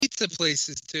pizza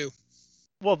places too.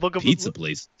 Well, look at Pizza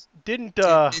place. Didn't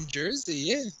In Jersey,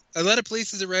 yeah. A lot of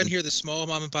places around here, the small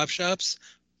mom and pop shops,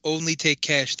 only take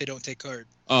cash. They don't take card.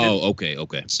 Oh, okay.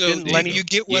 So Didn't Lenny- you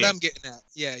get what Yeah. I'm getting at.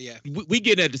 Yeah. We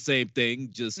get at the same thing.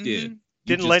 Just Mhm. yeah. You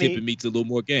Didn't just Lenny- tipping me to a little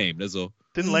more game. That's all.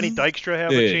 Didn't Lenny Mhm. Dykstra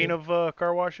have a Yeah. chain of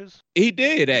car washes? He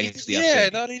did actually. Yeah, I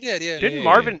thought he did. Yeah. Didn't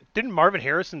Yeah. Marvin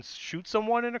Harrison shoot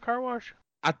someone in a car wash?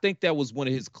 I think that was one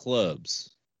of his clubs.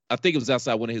 I think it was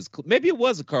outside one of his. Maybe it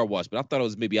was a car wash, but I thought it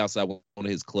was maybe outside one of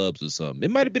his clubs or something. It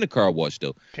might have been a car wash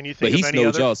though. Can you But think he of any snowed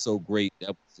other? y'all so great. That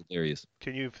was hilarious.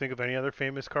 Can you think of any other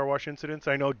famous car wash incidents?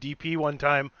 I know DP one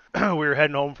time we were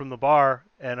heading home from the bar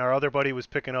and our other buddy was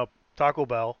picking up Taco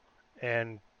Bell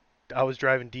and I was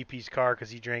driving DP's car because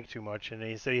he drank too much and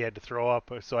he said he had to throw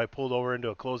up. So I pulled over into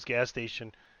a closed gas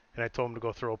station and I told him to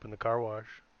go throw up in the car wash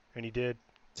and he did.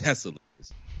 That's hilarious.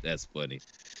 That's funny.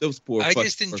 Those poor. I fucking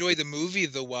just enjoy the movie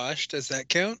The Wash. Does that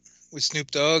count? With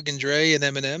Snoop Dogg and Dre and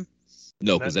Eminem?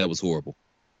 No, because that was horrible.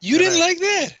 You Then didn't I- like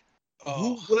that?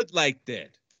 Oh, Who would like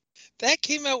that? that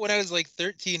came out when I was like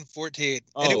 13, 14.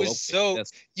 Oh, and it was okay. so...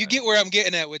 That's You get where I'm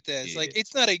getting at with this. Yeah. Like,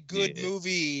 it's not a good Yeah.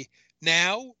 movie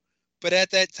now, but at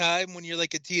that time when you're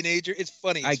like a teenager, it's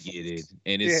funny. I It's get funny. it,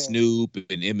 and it's Yeah. Snoop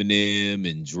and Eminem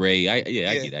and Dre. I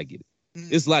get it. Mhm.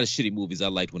 There's a lot of shitty movies I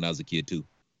liked when I was a kid too.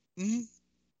 Mhm.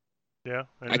 Yeah.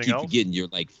 I Anything keep else? forgetting you're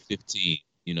like 15.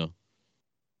 You know.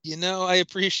 You know, I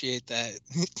appreciate that.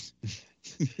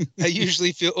 I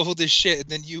usually feel old as shit, and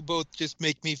then you both just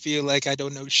make me feel like I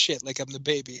don't know shit, like I'm the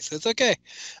baby. So it's okay.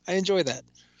 I enjoy that.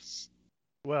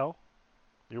 Well,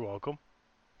 you're welcome.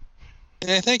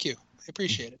 Thank you. I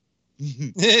appreciate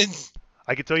it.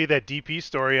 I can tell you that DP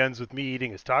story ends with me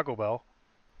eating his Taco Bell.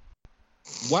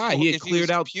 Why Well, he had if he cleared was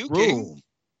out puking- room?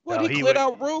 What No, he he cleared wa-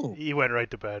 out room? He went right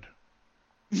to bed.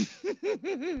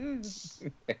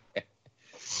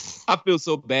 I feel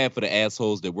so bad for the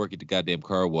assholes that work at the goddamn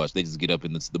car wash. They just get up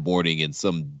in the morning and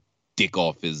some dick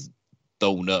off is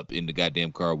thrown up in the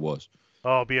goddamn car wash.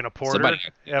 Oh, being a porter, Somebody had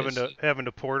to do having that to shit. having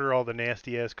to porter all the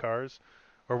nasty ass cars,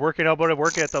 or working out. But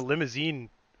working at the limousine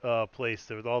place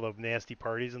there with all the nasty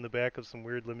parties in the back of some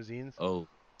weird limousines. Oh,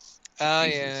 Oh,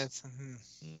 Jesus.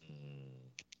 yeah.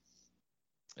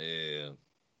 Yeah.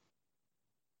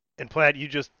 And Platt, you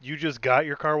just got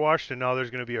your car washed, and now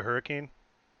there's going to be a hurricane.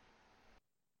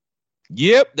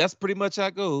 Yep, that's pretty much how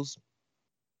it goes.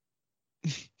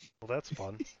 Well, that's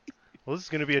fun. Well, this is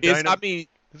going to be a It's, I mean,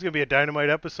 this is going to be a dynamite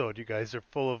episode. You guys are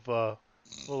full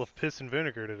of piss and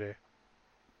vinegar today.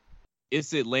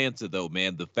 it's Atlanta though,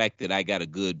 man. The fact that I got a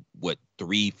good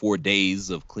 3-4 days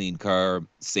of clean car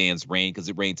sans rain, because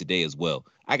it rained today as well.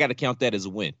 I got to count that as a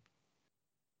win.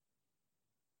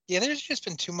 Yeah, there's just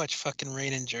been too much fucking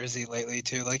rain in Jersey lately,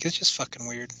 too. Like, it's just fucking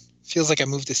weird. Feels like I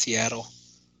moved to Seattle.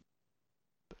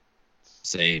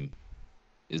 Same.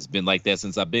 It's been like that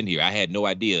since I've been here. I had no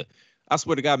idea. I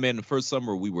swear to God, man, the first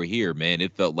summer we were here, man,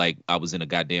 it felt like I was in a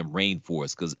goddamn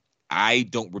rainforest, because I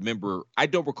don't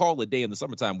recall a day in the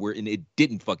summertime where it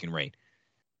didn't fucking rain.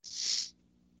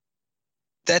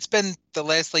 That's been the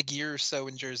last, like, year or so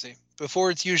in Jersey.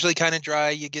 Before, it's usually kind of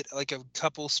dry. You get, like, a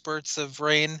couple spurts of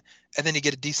rain, and then you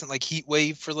get a decent, like, heat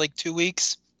wave for, like, 2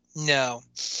 weeks. No,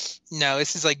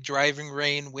 this is, like, driving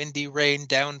rain, windy rain,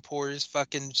 downpours,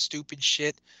 fucking stupid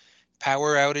shit,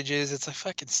 power outages. It's, like,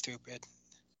 fucking stupid.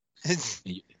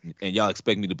 And y'all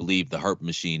expect me to believe the herp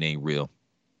machine ain't real.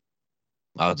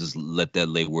 I'll just let that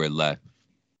lay where it lie.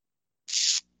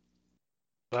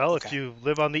 Well, if Okay. you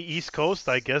live on the East Coast,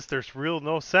 I guess there's real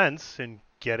no sense in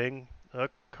getting a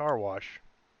car wash.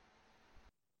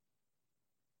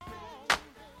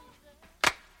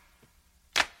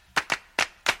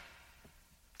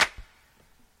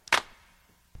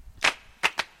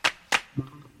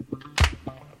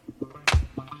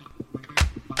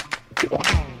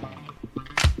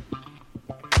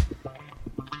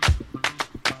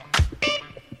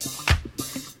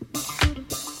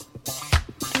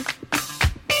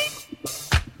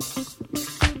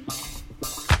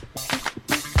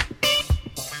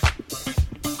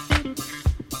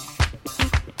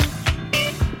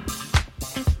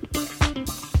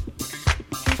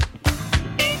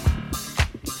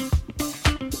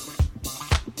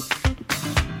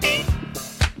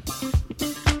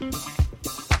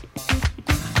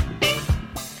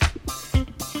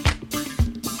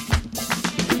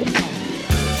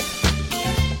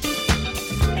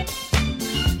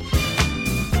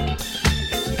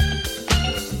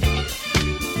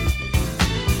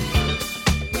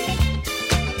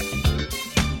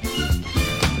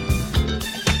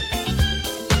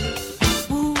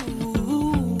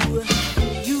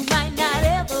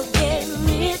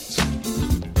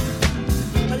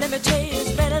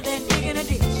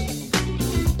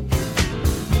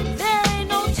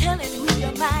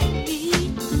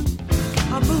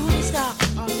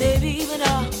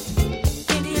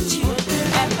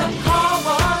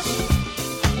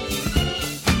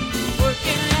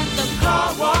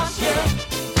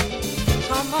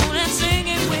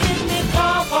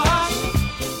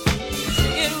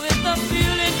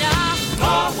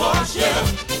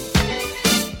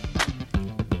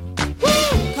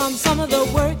 summer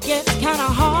the work gets kinda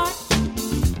hard.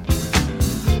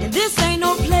 And this ain't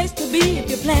no place to be if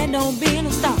you plan on being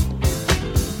a star.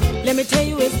 Let me tell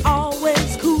you, it's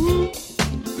always cool.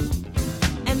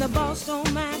 And the boss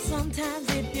don't mind sometimes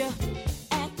if you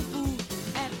act the fool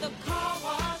at the car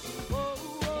wash.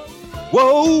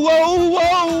 Whoa, whoa,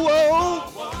 whoa, whoa.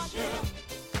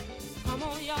 Come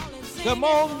on, y'all, and sing Come it.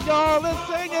 on, y'all, and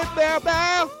sing it,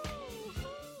 bow.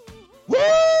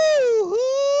 Woo!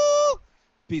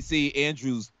 PC,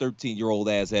 Andrew's 13-year-old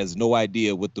ass has no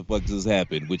idea what the fuck just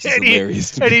happened, which is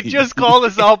hilarious to And me. he just called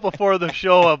us out before the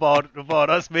show about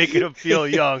us making him feel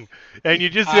young. And you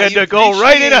just had to go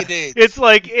right in. appreciate it. It's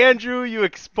like, Andrew, you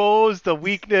exposed the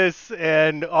weakness,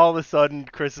 and all of a sudden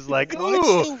Chris is like, What's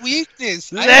ooh. the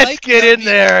weakness? I let's like get that in being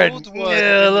there the old and- one yeah, a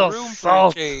in the little room for a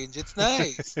salt. change. It's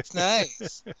nice. It's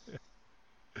nice.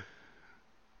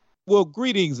 Well,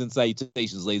 greetings and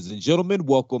salutations, ladies and gentlemen.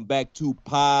 Welcome back to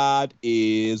Pod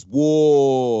is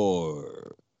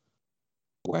War.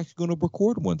 We're actually going to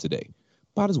record one today.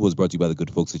 Pod is War is brought to you by the good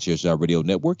folks at Chairshot Radio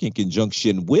Network in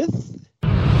conjunction with...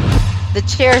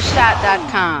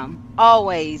 TheChairShot.com.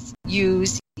 Always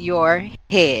use your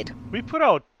head. We put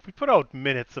out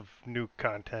minutes of new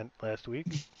content last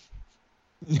week.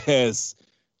 Yes,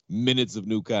 minutes of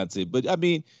new content. But, I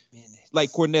mean,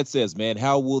 like Cornette says, man,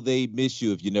 how will they miss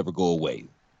you if you never go away?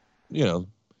 You know.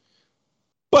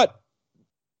 But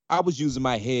I was using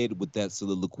my head with that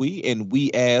soliloquy, and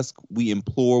we ask, we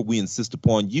implore, we insist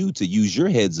upon you to use your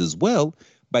heads as well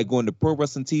by going to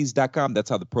ProWrestlingTees.com. That's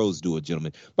how the pros do it,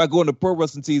 gentlemen. By going to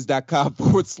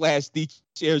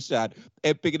ProWrestlingTees.com/TheChairShot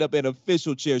and picking up an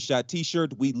official Chairshot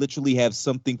t-shirt. We literally have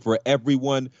something for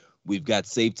everyone. We've got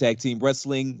Save Tag Team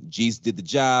Wrestling, G's Did the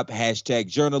Job,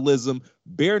 #journalism.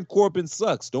 Baron Corbin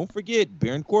sucks. Don't forget,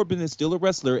 Baron Corbin is still a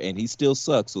wrestler, and he still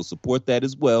sucks, so support that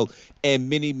as well. And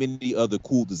many, many other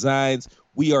cool designs.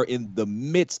 We are in the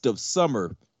midst of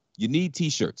summer. You need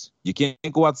T-shirts. You can't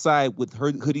go outside with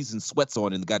hoodies and sweats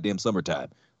on in the goddamn summertime.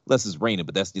 Unless it's raining,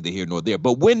 but that's neither here nor there.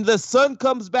 But when the sun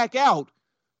comes back out,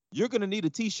 you're going to need a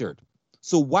T-shirt.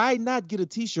 So why not get a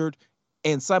T-shirt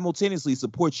and simultaneously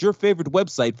support your favorite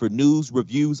website for news,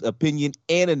 reviews, opinion,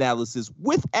 and analysis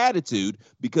with attitude,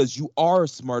 because you are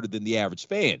smarter than the average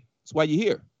fan. That's why you're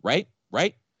here, right?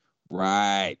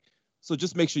 Right? So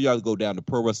just make sure y'all go down to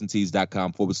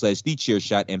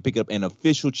ProWrestlingTees.com/TheChairShot and pick up an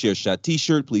official Chairshot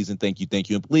t-shirt. Please and thank you,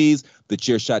 and please.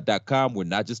 TheChairShot.com. We're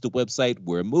not just a website,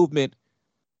 we're a movement.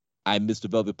 I'm Mr.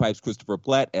 Velvet Pipes, Christopher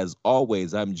Platt. As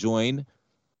always, I'm joined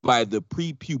by the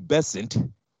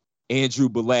prepubescent Andrew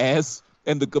Belaz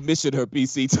and the commissioner,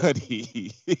 PC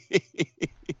Tunney.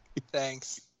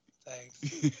 Thanks. I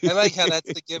like how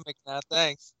that's the gimmick now.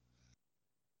 Thanks.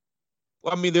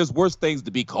 Well, I mean, there's worse things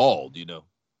to be called, you know.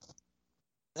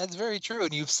 That's very true,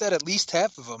 and you've said at least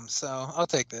half of them, so I'll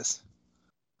take this.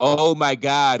 Oh, my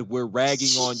God. We're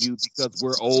ragging on you because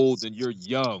we're old and you're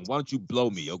young. Why don't you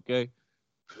blow me, okay?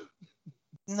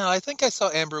 No, I think I saw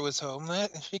Amber was home.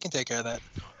 She can take care of that.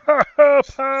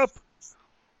 Pop.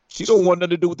 She don't want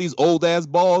nothing to do with these old-ass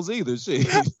balls either, shit.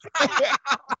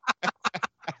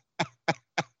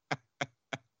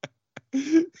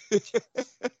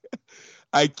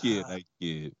 I kid.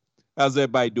 How's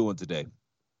everybody doing today?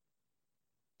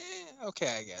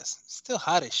 Okay, I guess. Still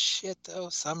hot as shit, though.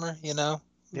 Summer, you know.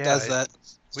 Yeah, Does that.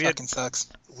 we Fucking sucks.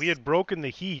 We had broken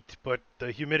the heat, but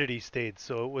the humidity stayed.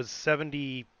 So it was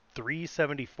 73,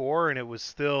 74, and it was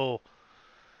still,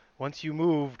 once you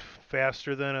moved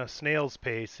faster than a snail's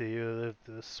pace, the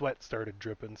sweat started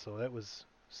dripping. So that was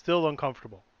still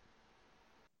uncomfortable.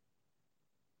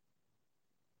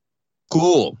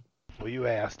 Cool. Well, you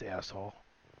asked, asshole.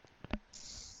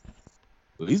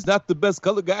 Well, he's not the best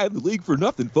color guy in the league for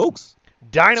nothing, folks.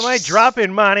 Dynamite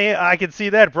dropping money. I can see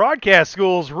that broadcast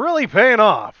school's really paying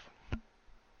off.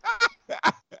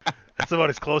 That's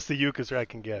about as close to Yuka as I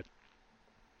can get.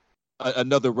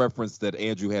 Another reference that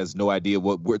Andrew has no idea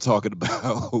what we're talking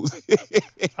about.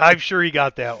 I'm sure he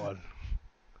got that one.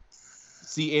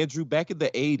 See, Andrew, back in the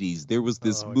 80s, there was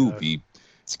this Oh, movie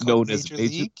It's called known as Major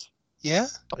League. Yeah?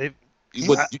 I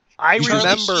You Charlie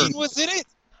remember. Sheen was in it?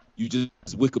 You just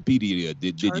Wikipedia,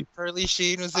 did you? Charlie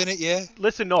Sheen was in it, yeah.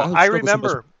 Listen, no, don't I struggle so much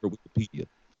remember. for Wikipedia.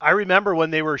 I remember when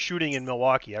they were shooting in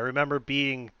Milwaukee. I remember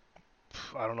being,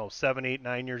 I don't know, 7, 8,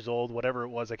 9 years old, whatever it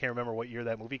was. I can't remember what year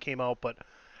that movie came out, but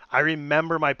I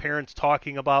remember my parents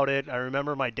talking about it. I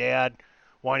remember my dad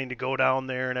wanting to go down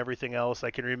there and everything else.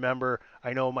 I can remember,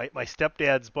 I know my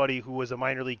stepdad's buddy, who was a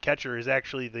minor league catcher, is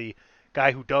actually the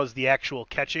guy who does the actual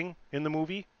catching in the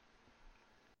movie.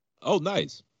 Oh,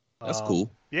 nice. That's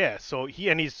cool. Yeah, so he's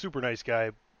a super nice guy.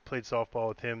 Played softball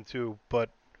with him too, but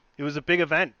it was a big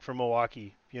event for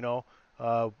Milwaukee, you know.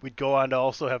 We'd go on to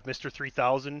also have Mr.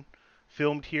 3000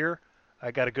 filmed here.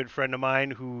 I got a good friend of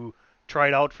mine who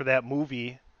tried out for that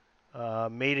movie,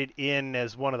 made it in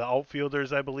as one of the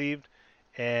outfielders, I believe.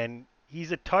 And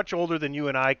he's a touch older than you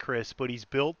and I, Chris, but he's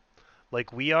built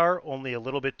like we are, only a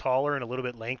little bit taller and a little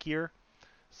bit lankier.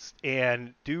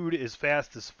 And dude is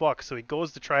fast as fuck. So he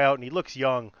goes to try out, and he looks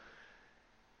young.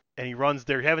 And he runs.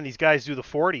 They're having these guys do the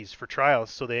 40s for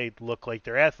tryouts, so they look like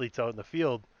they're athletes out in the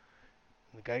field.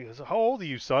 And the guy goes, "How old are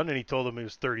you, son?" And he told him he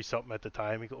was 30-something at the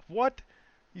time. He goes, "What?"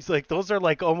 He's like, "Those are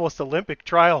like almost Olympic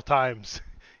trial times."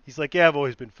 He's like, "Yeah, I've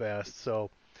always been fast." So,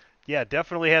 yeah,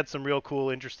 definitely had some real cool,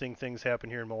 interesting things happen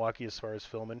here in Milwaukee as far as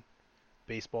filming.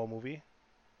 Baseball movie.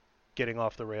 Getting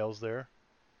off the rails there.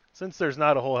 Since there's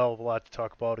not a whole hell of a lot to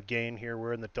talk about again here,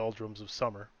 we're in the doldrums of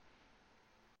summer.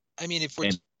 I mean, if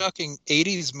we're talking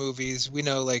 80s movies, we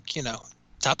know, like, you know,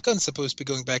 Top Gun's supposed to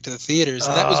be going back to the theaters,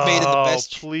 and that was made in the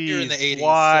best year in the 80s.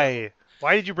 Why? So.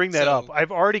 Why did you bring that up?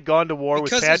 I've already gone to war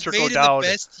with Patrick O'Dowd because it was made in the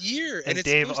best year, and it's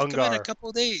Dave supposed to come Ungar. in a couple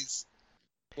of days.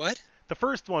 What? The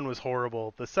first one was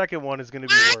horrible. The second one is going to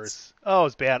be worse. Oh,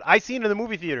 it's bad. I seen it in the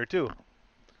movie theater, too.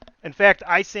 In fact,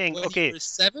 I sang, When you were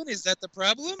 7? Is that the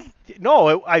problem?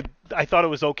 No, I thought it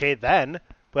was okay then,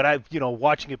 but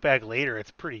watching it back later, it's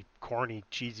pretty corny,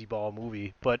 cheesy ball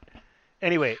movie. But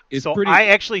anyway, I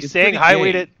actually sang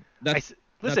Highway to... Not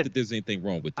that there's anything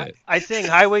wrong with that. I sang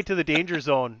Highway to the Danger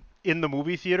Zone in the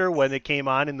movie theater when it came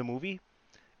on in the movie,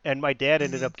 and my dad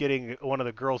ended up getting one of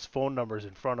the girls' phone numbers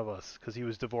in front of us because he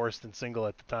was divorced and single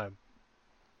at the time.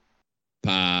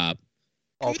 Pop.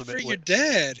 Good for your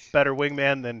dad. Better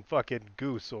wingman than fucking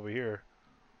Goose over here.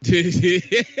 That's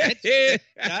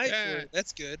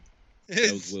good.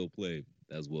 That was well played.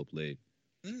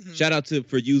 Mm-hmm. Shout out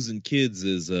for using kids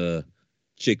as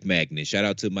chick magnet. Shout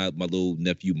out to my little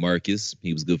nephew Marcus.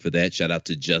 He was good for that. Shout out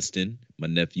to Justin, my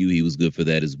nephew. He was good for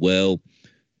that as well.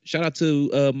 Shout out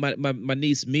to my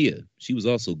niece Mia. She was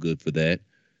also good for that.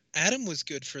 Adam was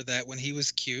good for that when he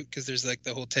was cute because there's like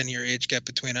the whole 10-year age gap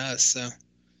between us. So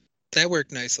that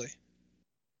worked nicely.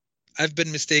 I've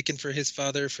been mistaken for his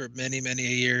father for many, many a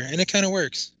year, and it kind of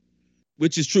works.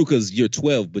 Which is true because you're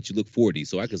 12, but you look 40,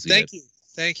 so I can see that.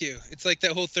 Thank you. It's like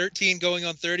that whole 13 going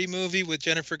on 30 movie with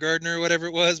Jennifer Gardner or whatever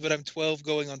it was, but I'm 12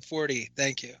 going on 40.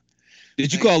 Thank you.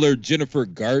 Did you call her Jennifer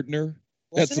Gardner?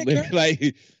 Wasn't That's it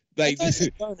like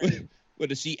what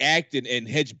does she act and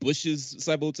hedge bushes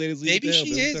simultaneously? Maybe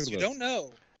she is. You don't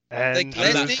know. And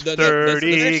like, who's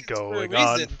 30 going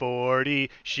on 40?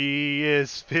 She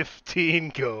is 15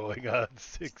 going on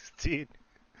 16.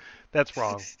 That's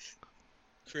wrong.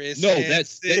 Chris, no,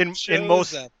 that's in most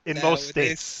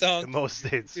states. In most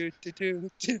states.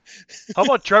 How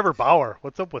about Trevor Bauer?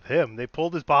 What's up with him? They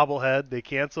pulled his bobblehead. They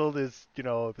canceled his.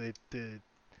 They did.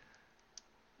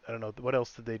 I don't know what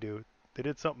else did they do. They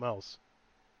did something else.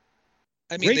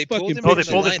 I mean, they pulled him. They pulled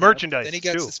his merchandise. Then he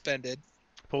got suspended.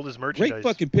 Pulled his merchandise. Great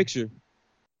fucking picture,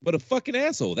 but a fucking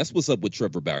asshole. That's what's up with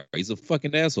Trevor Bauer. He's a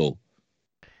fucking asshole.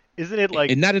 Isn't it like?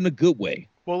 And not in a good way.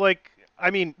 Well, like. I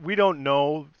mean, we don't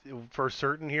know for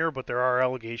certain here, but there are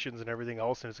allegations and everything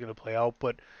else, and it's going to play out.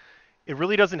 But it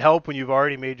really doesn't help when you've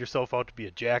already made yourself out to be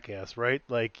a jackass, right?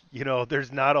 Like,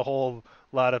 there's not a whole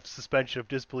lot of suspension of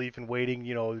disbelief and waiting,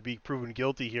 to be proven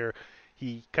guilty here.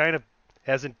 He kind of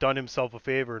hasn't done himself a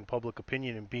favor in public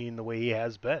opinion and being the way he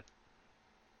has been.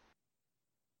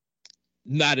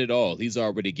 Not at all. He's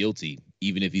already guilty,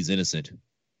 even if he's innocent.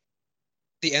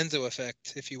 The Enzo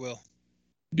effect, if you will.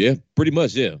 Yeah, pretty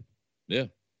much, yeah. Yeah.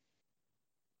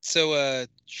 So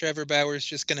Trevor Bauer's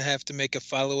just going to have to make a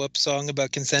follow-up song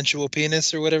about consensual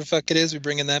penis or whatever the fuck it is. We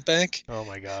bringing that back? Oh,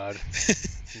 my God.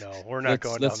 No, we're not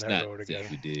going down that road again.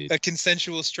 We did. A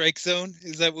consensual strike zone?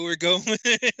 Is that what we're going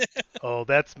with? Oh,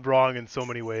 that's wrong in so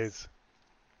many ways.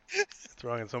 It's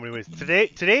wrong in so many ways.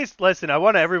 Today's lesson, I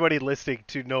want everybody listening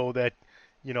to know that,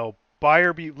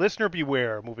 listener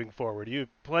beware moving forward. You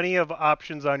have plenty of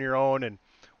options on your own and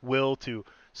will to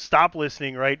stop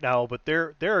listening right now, but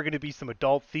there are going to be some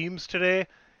adult themes today,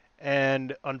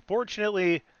 and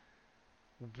unfortunately,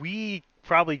 we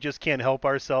probably just can't help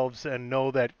ourselves and know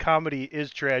that comedy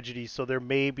is tragedy, so there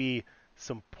may be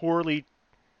some poorly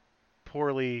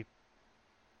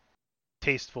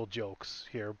tasteful jokes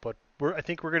here, but I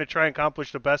think we're going to try and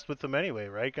accomplish the best with them anyway,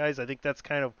 right, guys? I think that's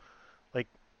kind of like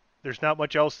there's not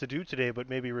much else to do today, but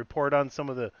maybe report on some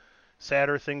of the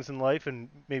sadder things in life and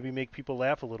maybe make people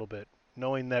laugh a little bit,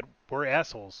 knowing that we're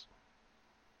assholes.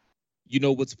 You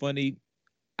know what's funny?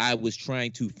 I was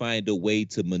trying to find a way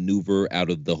to maneuver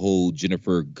out of the whole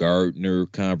Jennifer Gardner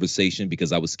conversation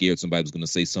because I was scared somebody was going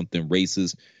to say something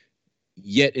racist.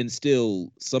 Yet and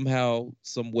still, somehow,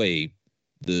 some way,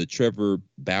 the Trevor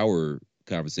Bauer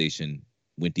conversation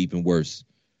went even worse.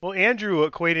 Well, Andrew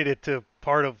equated it to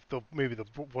part of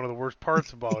one of the worst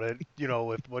parts about it,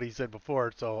 with what he said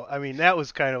before. So, I mean, that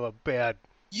was kind of a bad.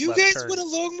 You left guys turn. went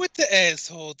along with the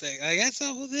asshole thing. Like, that's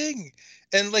the whole thing.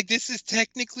 And like, this is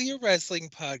technically a wrestling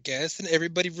podcast, and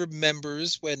everybody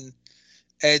remembers when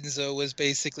Enzo was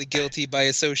basically guilty by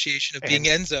association of being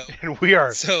Enzo. And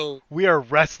we are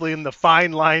wrestling the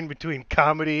fine line between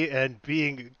comedy and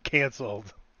being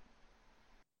canceled.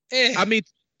 I mean,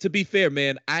 to be fair,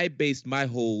 man, I based my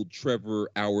whole Trevor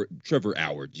Bauer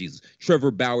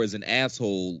as an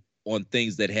asshole on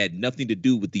things that had nothing to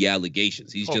do with the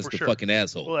allegations. He's just a fucking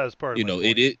asshole. Well, that's part of my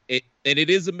point. It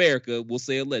is America. We'll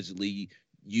say allegedly.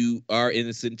 You are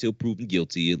innocent until proven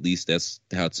guilty. At least that's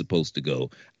how it's supposed to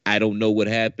go. I don't know what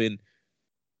happened.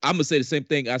 I'm gonna say the same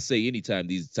thing I say anytime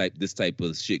this type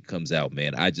of shit comes out,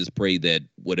 man. I just pray that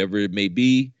whatever it may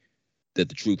be, that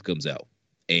the truth comes out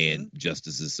and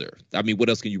justice is served. I mean, what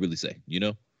else can you really say?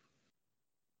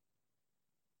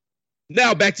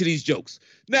 Now back to these jokes.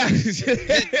 Now,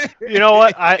 you know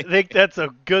what? I think that's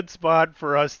a good spot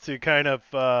for us to kind of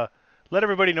let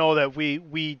everybody know that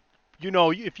we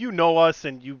if you know us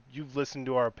and you've listened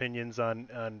to our opinions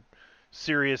on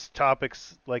serious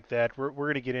topics like that, we're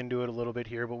going to get into it a little bit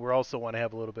here, but we also want to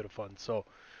have a little bit of fun. So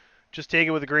just take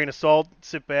it with a grain of salt,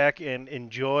 sit back and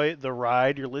enjoy the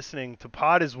ride. You're listening to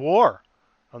Pod is War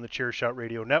on the Chairshot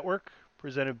Radio Network,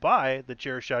 presented by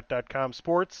thechairshot.com.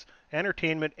 Sports,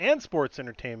 entertainment, and sports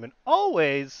entertainment.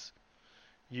 Always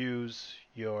use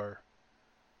your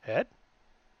head.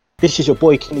 This is your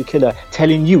boy Kenny Killer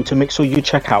telling you to make sure you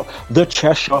check out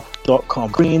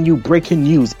thechairshot.com, bringing you breaking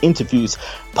news, interviews,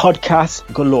 podcasts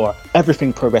galore,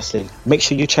 everything pro wrestling. Make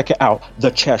sure you check it out,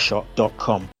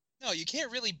 thechairshot.com. No, you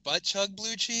can't really butt chug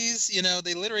blue cheese.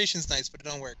 The alliteration's nice, but it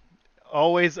don't work.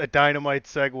 Always a dynamite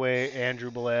segue, Andrew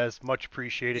Belaz. Much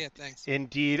appreciated. Yeah, thanks.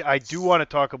 Indeed. I do want to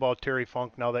talk about Terry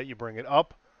Funk now that you bring it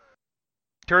up.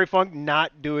 Terry Funk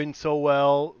not doing so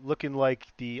well, looking like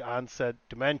the onset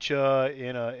dementia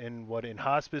in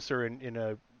hospice or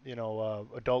in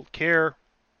adult care.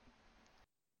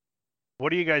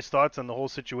 What are you guys' thoughts on the whole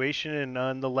situation and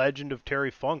on the legend of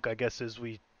Terry Funk, I guess, as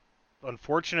we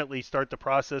unfortunately start the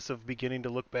process of beginning to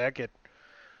look back at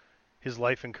his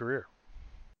life and career?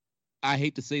 I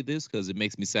hate to say this because it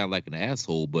makes me sound like an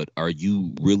asshole, but are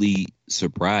you really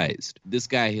surprised? This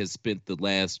guy has spent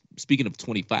speaking of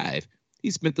 25,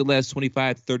 he spent the last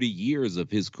 25, 30 years of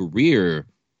his career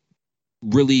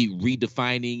really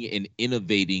redefining and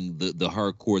innovating the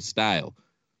hardcore style.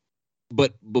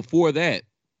 But before that,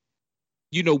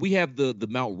 we have the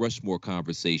Mount Rushmore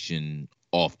conversation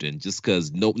often just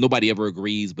because nobody ever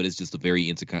agrees, but it's just a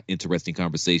very interesting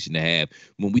conversation to have.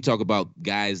 When we talk about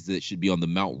guys that should be on the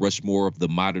Mount Rushmore of the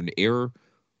modern era,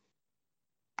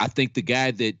 I think the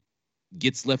guy that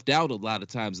gets left out a lot of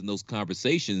times in those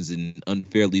conversations, and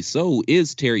unfairly so,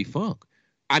 is Terry Funk.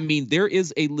 I mean, there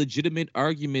is a legitimate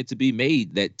argument to be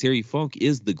made that Terry Funk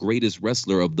is the greatest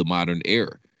wrestler of the modern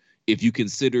era. If you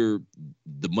consider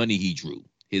the money he drew,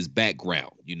 his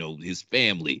background, his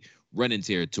family, running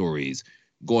territories,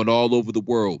 going all over the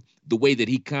world, the way that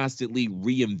he constantly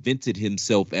reinvented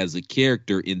himself as a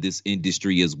character in this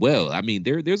industry as well. I mean,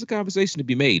 there's a conversation to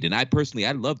be made. And I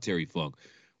love Terry Funk.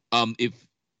 If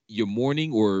you're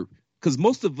mourning, or because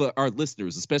most of our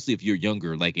listeners, especially if you're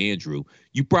younger like Andrew,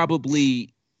 you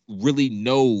probably really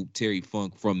know Terry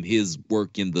Funk from his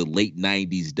work in the late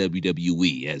 90s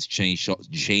WWE as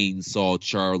Chainsaw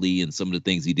Charlie and some of the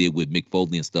things he did with Mick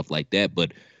Foley and stuff like that.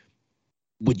 But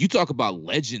when you talk about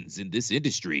legends in this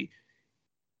industry,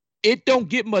 it don't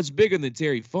get much bigger than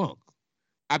Terry Funk.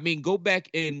 I mean, go back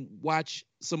and watch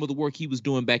some of the work he was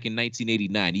doing back in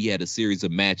 1989. He had a series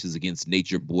of matches against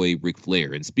Nature Boy Ric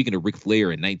Flair. And speaking of Ric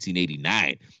Flair in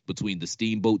 1989, between the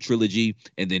Steamboat trilogy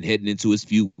and then heading into his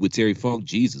feud with Terry Funk,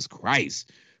 Jesus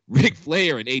Christ, Ric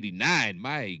Flair in 89,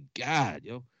 my God,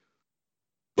 yo.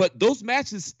 But those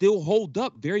matches still hold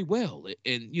up very well.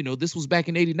 And, this was back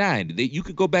in 89. You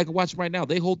could go back and watch them right now.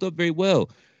 They hold up very well.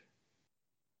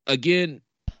 Again,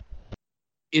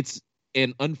 it's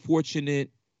an unfortunate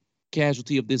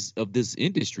casualty of this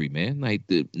industry, man. Like,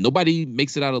 nobody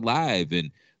makes it out alive,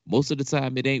 and most of the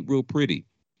time it ain't real pretty.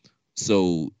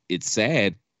 So it's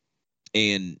sad.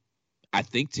 And I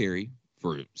thank Terry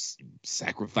for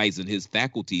sacrificing his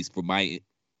faculties for my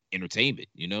entertainment,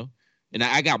 And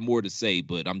I got more to say,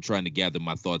 but I'm trying to gather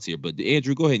my thoughts here. But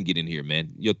Andrew, go ahead and get in here,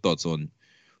 man. Your thoughts on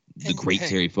the great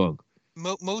Terry Funk.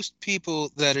 Most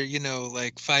people that are,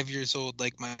 like 5 years old,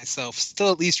 like myself, still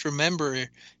at least remember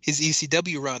his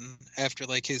ECW run after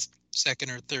like his second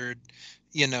or third,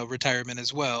 retirement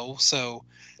as well. So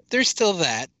there's still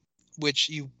that. which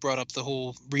you brought up the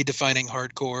whole redefining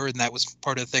hardcore, and that was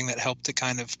part of the thing that helped to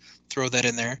kind of throw that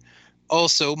in there.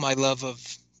 Also, my love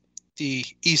of the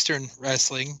Eastern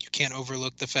wrestling. You can't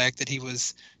overlook the fact that he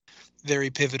was very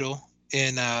pivotal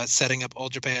in setting up All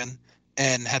Japan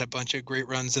and had a bunch of great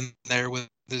runs in there with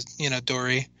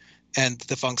Dory and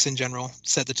the Funks in general.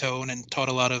 Set the tone and taught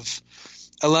a lot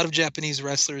of Japanese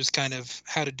wrestlers kind of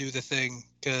how to do the thing,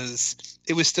 because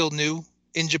it was still new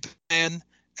in Japan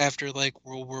after like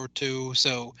World War II.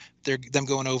 So them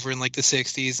going over in like the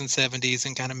 60s and 70s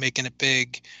and kind of making it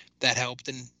big, that helped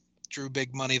and drew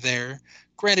big money there.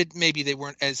 Granted, maybe they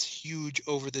weren't as huge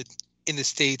in the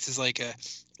States as like a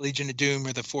Legion of Doom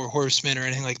or the Four Horsemen or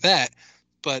anything like that,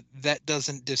 but that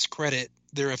doesn't discredit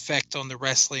their effect on the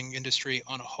wrestling industry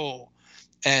on a whole.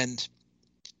 And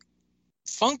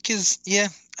Funk is,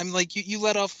 I'm like, you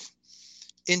let off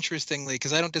interestingly,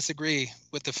 because I don't disagree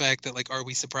with the fact that, like, are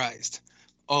we surprised?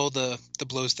 All the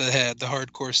blows to the head, the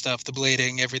hardcore stuff, the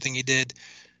blading, everything he did.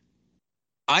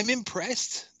 I'm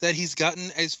impressed that he's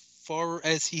gotten as far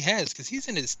as he has, because he's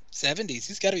in his 70s.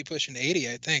 He's got to be pushing 80,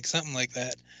 I think, something like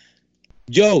that.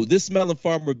 Yo, this melon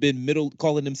farmer been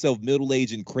calling himself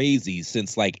middle-aged and crazy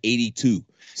since like 82.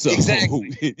 So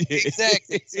exactly.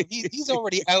 So he's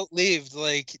already outlived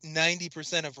like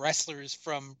 90% of wrestlers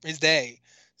from his day.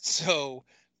 So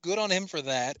good on him for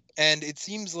that. And it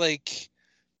seems like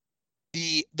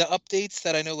the updates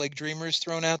that I know like Dreamer's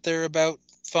thrown out there about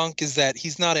Funk is that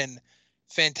he's not in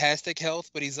fantastic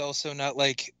health, but he's also not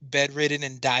like bedridden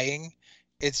and dying.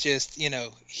 It's just,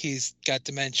 he's got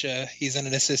dementia. He's in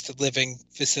an assisted living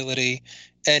facility,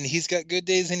 and he's got good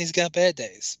days and he's got bad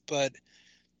days. But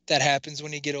that happens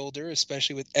when you get older,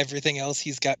 especially with everything else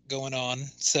he's got going on.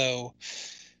 So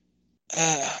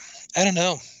I don't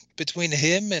know. Between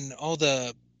him and all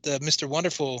the Mr.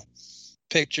 Wonderful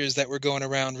pictures that were going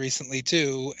around recently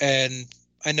too, and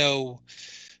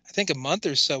I think a month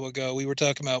or so ago we were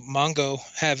talking about Mongo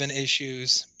having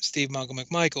issues, Steve Mongo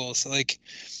McMichael. So like,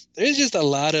 there's just a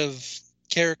lot of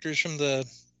characters from the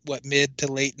mid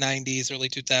to late 90s, early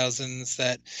 2000s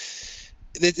that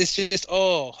it's just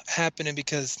all happening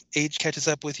because age catches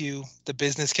up with you, the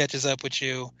business catches up with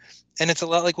you, and it's a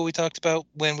lot like what we talked about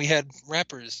when we had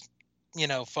rappers,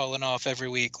 falling off every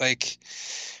week. Like,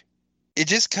 it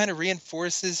just kind of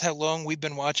reinforces how long we've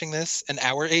been watching this and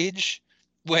our age,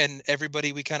 when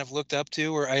everybody we kind of looked up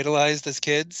to or idolized as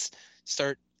kids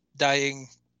start dying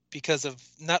because of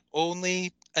not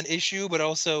only an issue, but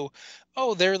also,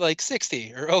 they're like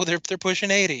 60, or they're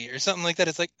pushing 80 or something like that.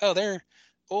 It's like, they're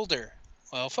older.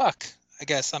 Well, fuck, I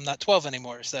guess I'm not 12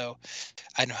 anymore, so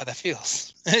I know how that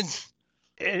feels.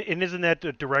 And isn't that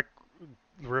a direct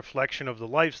reflection of the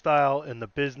lifestyle and the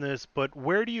business? But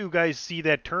where do you guys see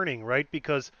that turning, right?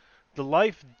 Because the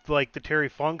life, like the Terry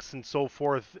Funks and so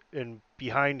forth, and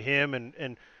behind him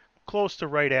and close to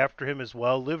right after him as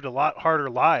well, lived a lot harder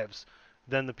lives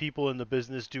than the people in the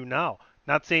business do now.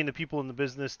 Not saying the people in the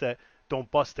business that don't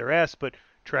bust their ass, but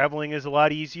traveling is a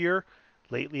lot easier.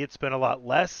 Lately, it's been a lot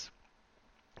less.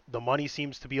 The money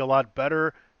seems to be a lot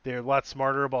better. They're a lot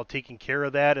smarter about taking care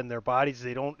of that and their bodies.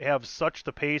 They don't have such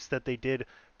the pace that they did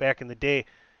back in the day.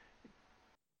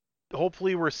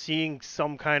 Hopefully, we're seeing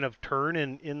some kind of turn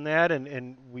in that,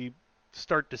 and we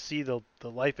start to see the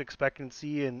life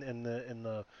expectancy and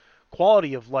the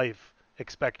quality of life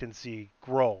expectancy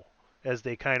grow as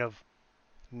they kind of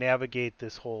navigate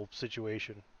this whole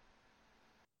situation.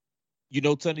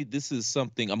 Tony, this is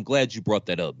something, I'm glad you brought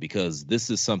that up, because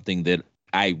this is something that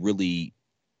I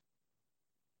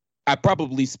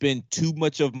probably spend too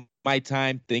much of my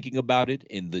time thinking about it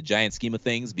in the giant scheme of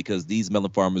things, because these melon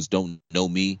farmers don't know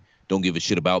me, don't give a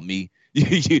shit about me.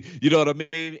 You know what I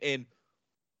mean? And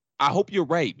I hope you're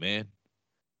right, man.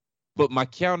 But my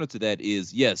counter to that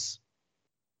is, yes,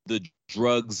 the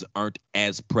drugs aren't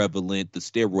as prevalent. The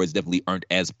steroids definitely aren't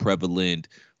as prevalent.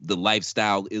 The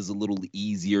lifestyle is a little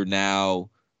easier now.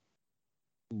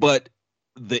 But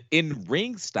the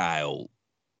in-ring style,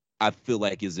 I feel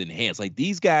like, is enhanced. Like,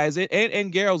 these guys,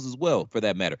 and Garrels as well, for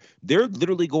that matter, they're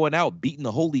literally going out beating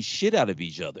the holy shit out of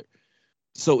each other.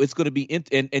 So it's going to be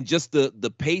and just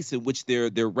the pace in which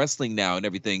they're wrestling now and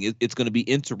everything. It's going to be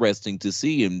interesting to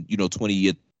see in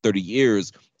 20 30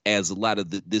 years, as a lot of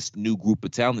this new group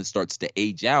of talent starts to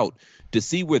age out, to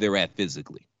see where they're at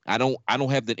physically. I don't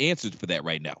have the answers for that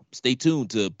right now. Stay tuned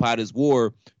to Pod is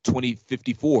War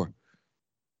 2054.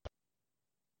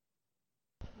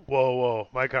 Whoa!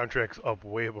 My contract's up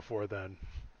way before then.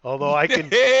 Although I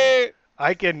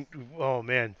can. Oh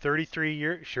man, 33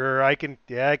 years. Sure, I can.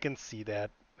 Yeah, I can see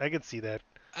that.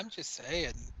 I'm just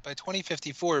saying, by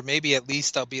 2054, maybe at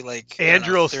least I'll be like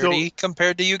Andrew will 30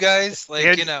 compared to you guys.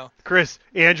 Like, you know. Chris,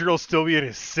 Andrew will still be in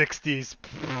his 60s.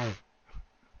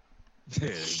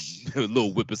 A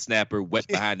little whippersnapper, wet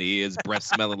behind the ears, breath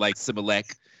smelling like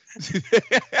Similac.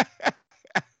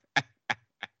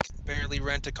 Barely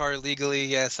rent a car legally.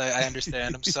 Yes, I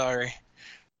understand. I'm sorry.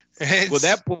 Well,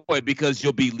 that point, because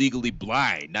you'll be legally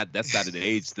blind. That's not an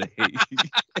age thing.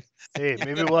 Hey,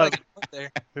 maybe we'll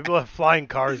have flying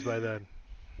cars by then.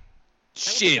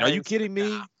 Shit, are you kidding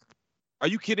me? Are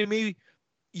you kidding me?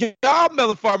 Y'all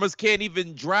melon farmers can't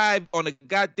even drive on a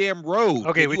goddamn road.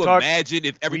 Okay, Can you imagine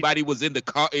if everybody was in the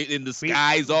car in the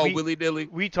skies all willy nilly?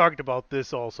 We talked about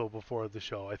this also before the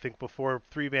show. I think before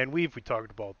 3-Man Weave we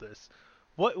talked about this.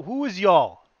 Who is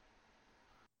y'all?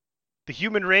 The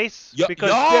human race?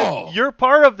 Because you're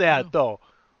part of that though.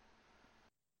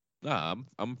 Nah,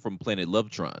 I'm from planet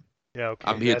Lovetron. Yeah, okay.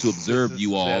 I'm here to observe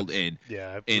you all and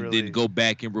then go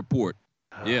back and report.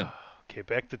 Yeah. Okay,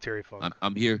 back to Terry Funk.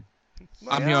 I'm here.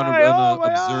 I'm here on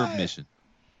an observe mission.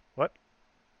 What?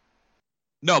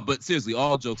 No, but seriously,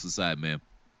 all jokes aside, man,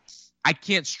 I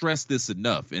can't stress this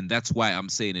enough, and that's why I'm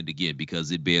saying it again,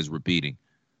 because it bears repeating.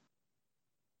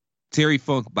 Terry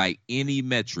Funk, by any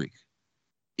metric,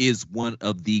 is one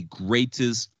of the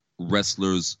greatest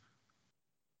wrestlers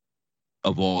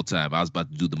of all time. I was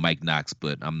about to do the Mike Knox,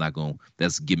 but I'm not going to.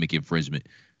 That's gimmick infringement.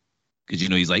 Because,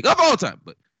 he's like, of all time.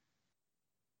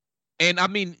 And I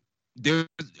mean, there's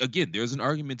an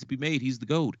argument to be made. He's the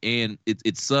GOAT. And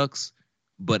it sucks,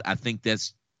 but I think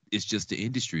it's just the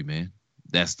industry, man.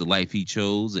 That's the life he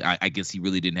chose. I guess he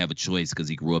really didn't have a choice because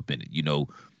he grew up in it.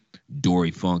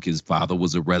 Dory Funk, his father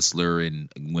was a wrestler and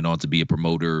went on to be a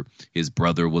promoter. His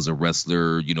brother was a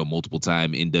wrestler, multiple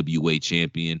time NWA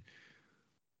champion.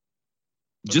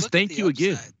 But just thank you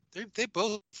again. They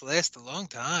both last a long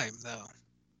time, though.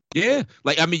 Yeah,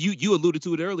 you alluded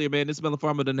to it earlier, man. This Melon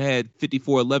Farmer done had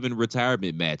 54-11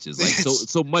 retirement matches,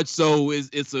 so much so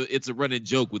it's a running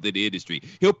joke within the industry.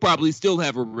 He'll probably still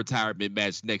have a retirement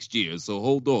match next year, so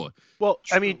hold on. Well,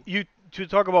 true. I mean, to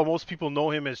talk about, most people know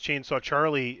him as Chainsaw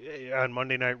Charlie on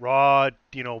Monday Night Raw,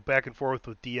 back and forth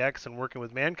with DX and working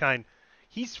with Mankind.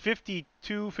 He's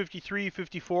 52, 53,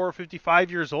 54,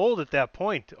 55 years old at that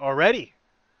point already.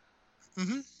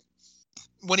 Mm-hmm.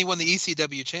 When he won the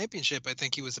ECW championship, I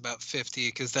think he was about 50,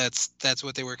 because that's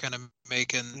what they were kind of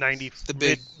making the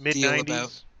big deal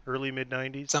about. Early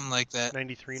mid-90s? Something like that.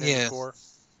 93, 94. Yeah.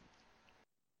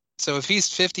 So if he's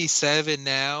 57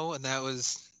 now, and that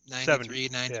was 93,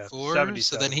 94,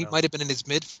 so then he might have been in his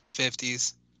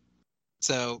mid-50s.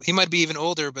 So he might be even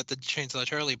older, but the Chainsaw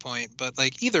Charlie point. But,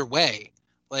 either way,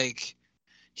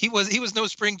 he was no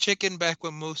spring chicken back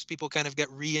when most people kind of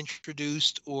got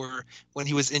reintroduced, or when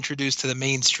he was introduced to the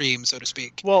mainstream, so to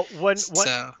speak. Well,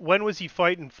 when was he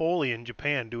fighting Foley in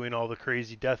Japan doing all the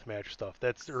crazy deathmatch stuff?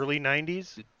 That's early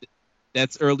 90s?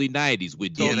 That's early 90s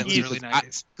with that was early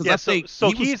 90s.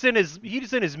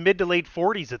 He's in his mid to late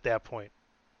 40s at that point.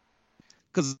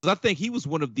 Because I think he was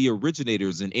one of the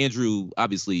originators, and Andrew,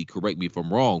 obviously, correct me if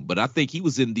I'm wrong, but I think he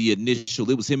was in the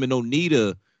initial, it was him and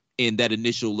Onita in that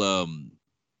initial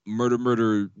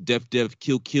murder, death,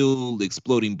 kill,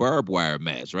 exploding barbed wire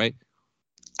match, right?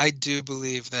 I do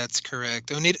believe that's correct.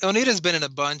 Onita's been in a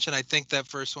bunch, and I think that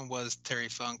first one was Terry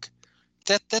Funk.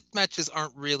 Death matches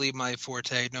aren't really my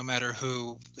forte, no matter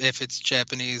who, if it's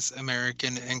Japanese,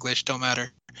 American, English, don't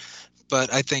matter.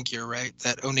 But I think you're right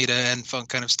that Onita and Funk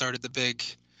kind of started the big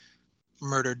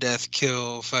murder, death,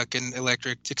 kill, fucking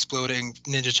electric exploding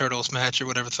Ninja Turtles match, or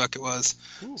whatever the fuck it was.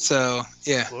 Ooh, so,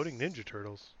 yeah. Exploding Ninja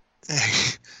Turtles.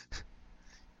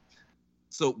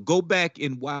 So go back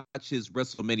and watch his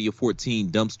WrestleMania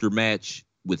 14 dumpster match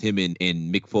with him and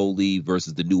Mick Foley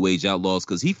versus the New Age Outlaws,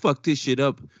 because he fucked his shit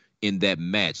up in that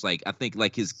match. I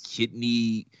think his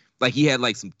kidney, he had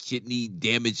some kidney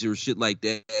damage or shit like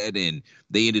that, and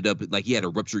they ended up he had a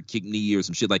ruptured kidney or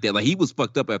some shit like that. He was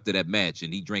fucked up after that match,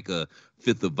 and he drank a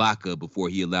fifth of vodka before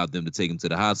he allowed them to take him to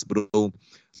the hospital.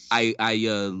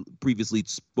 I previously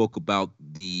spoke about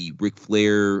the Ric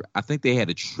Flair. I think they had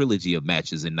a trilogy of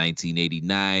matches in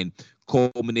 1989,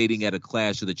 culminating at a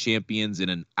Clash of the Champions in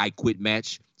an I Quit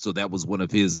match. So that was one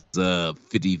of his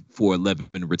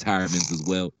 54-11 retirements as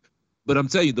well. But I'm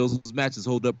telling you, those matches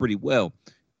hold up pretty well.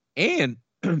 And,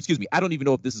 excuse me, I don't even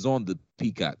know if this is on the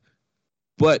Peacock,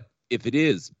 but if it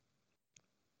is,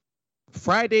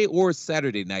 Friday or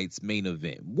Saturday night's main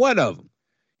event, one of them,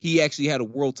 he actually had a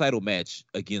world title match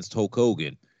against Hulk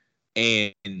Hogan.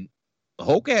 And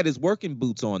Hulk had his working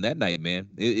boots on that night, man.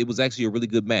 It was actually a really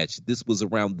good match. This was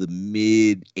around the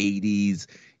mid 80s,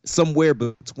 somewhere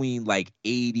between like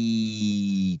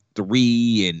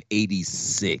 83 and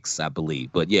 86, I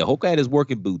believe. But yeah, Hulk had his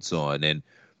working boots on, and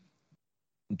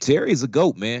Terry's a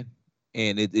GOAT, man.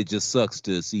 And it just sucks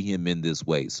to see him in this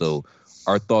way. So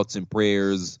our thoughts and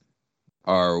prayers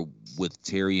are with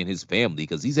Terry and his family,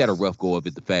 because he's had a rough go of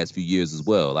it the past few years as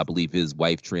well. I believe his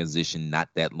wife transitioned not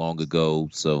that long ago.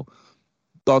 So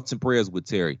thoughts and prayers with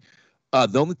Terry.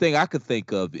 The only thing I could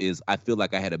think of is I feel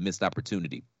like I had a missed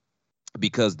opportunity,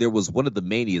 because there was one of the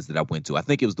Manias that I went to. I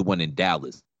think it was the one in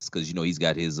Dallas, because, you know, he's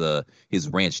got his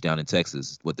ranch down in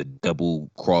Texas with the double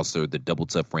crosser, the double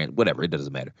tough ranch, whatever. It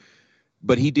doesn't matter.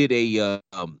 But he did a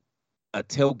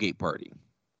tailgate party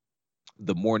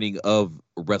the morning of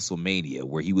WrestleMania,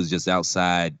 where he was just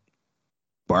outside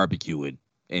barbecuing,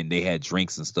 and they had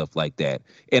drinks and stuff like that.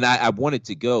 And I wanted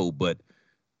to go, but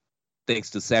thanks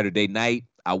to Saturday night,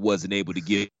 I wasn't able to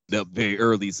get up very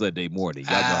early Sunday morning.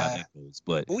 Y'all know how that goes.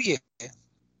 But Oh yeah.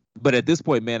 But at this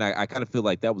point, man, I kind of feel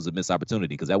like that was a missed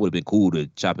opportunity, because that would have been cool to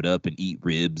chop it up and eat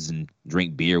ribs and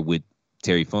drink beer with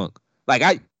Terry Funk. Like,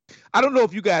 I don't know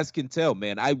if you guys can tell,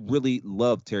 man. I really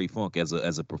love Terry Funk as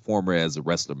a performer, as a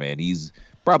wrestler, man. He's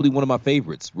probably one of my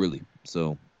favorites, really.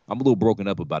 So I'm a little broken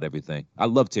up about everything. I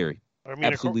love Terry. I mean,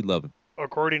 Absolutely love him.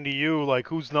 according to you, like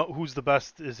who's the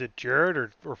best? Is it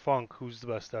Jarrett or Funk? Who's the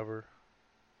best ever?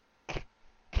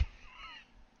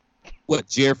 What,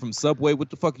 Jared from Subway? What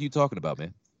the fuck are you talking about,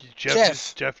 man?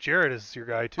 Jeff. Jeff Jarrett is your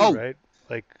guy too, Oh. right?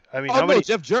 Like, I mean, Oh, how no, many?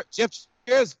 Jeff Jarrett's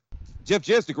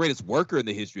the greatest worker in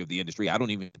the history of the industry. I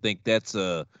don't even think that's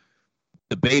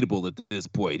debatable at this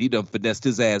point. He done finessed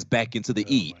his ass back into the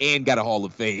E and got a Hall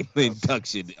of Fame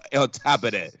induction on top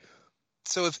of that.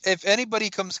 So if anybody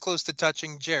comes close to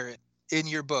touching Jarrett in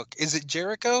your book, is it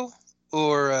Jericho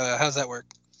or how's that work?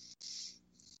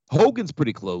 Hogan's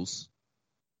pretty close.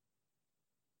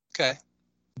 Okay.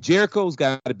 Jericho's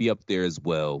got to be up there as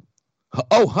well.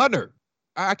 Oh, Hunter.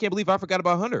 I can't believe I forgot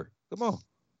about Hunter. Come on.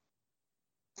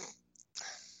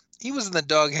 He was in the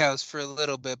doghouse for a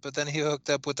little bit, but then he hooked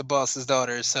up with the boss's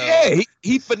daughter. So Yeah,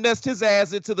 he finessed his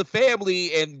ass into the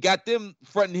family and got them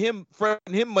fronting him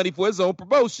money for his own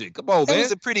promotion. Come on, that man.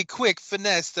 was a pretty quick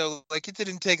finesse, though. Like, it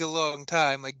didn't take a long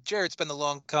time. Like, Jarrett's been the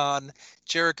long con.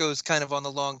 Jericho's kind of on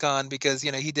the long con because,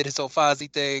 you know, he did his whole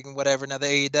Fozzy thing, whatever. Now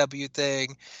the AEW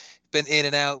thing, been in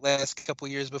and out last couple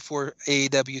years before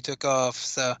AEW took off.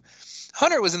 So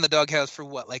Hunter was in the doghouse for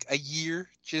what, like a year,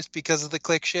 just because of the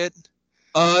click shit.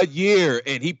 A year,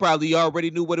 and he probably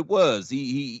already knew what it was.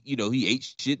 He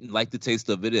ate shit and liked the taste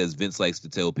of it, as Vince likes to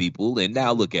tell people. And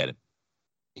now look at him.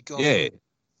 He going Yeah,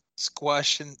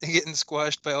 getting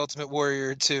squashed by Ultimate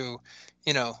Warrior to,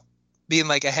 you know, being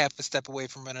like a half a step away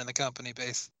from running the company,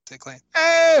 basically.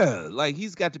 yeah. Like,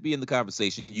 he's got to be in the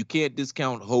conversation. You can't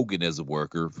discount Hogan as a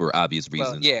worker for obvious Well,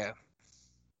 reasons. yeah.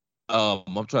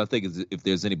 I'm trying to think if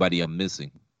there's anybody I'm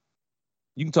missing.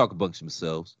 You can talk amongst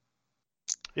yourselves.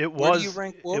 It Where was. do you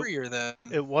rank Warrior then?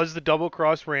 It was the Double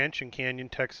Cross Ranch in Canyon,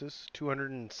 Texas,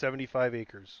 275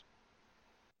 acres.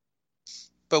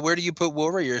 But where do you put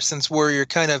Warrior, since Warrior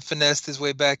kind of finessed his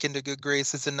way back into good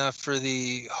graces enough for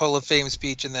the Hall of Fame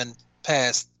speech and then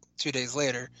passed 2 days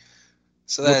later?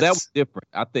 So Well, that's that was different.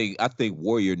 I think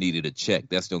Warrior needed a check.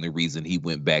 That's the only reason he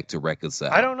went back to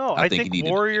reconcile. I don't know. I he think needed-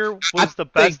 Warrior I was the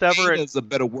best think ever. Dana's a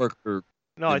better worker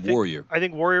No, I than think Warrior.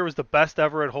 Warrior was the best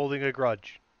ever at holding a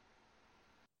grudge.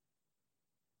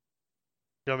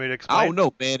 Do you want me to explain? I don't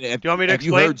know, man. Do you want me to have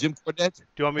you explain? heard Jim Cornette? Do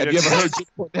you want me Have to you ever explain? heard Jim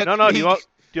Cornette? No, do speak?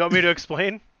 you want me to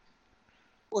explain?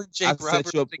 or I Jake set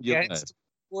Roberts you up for your against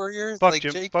Warrior. Fuck like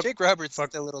Jim- Jake Roberts fuck-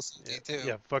 is a little salty too.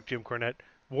 Yeah, fuck Jim Cornette.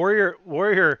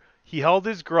 Warrior, he held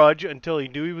his grudge until he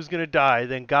knew he was going to die,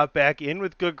 then got back in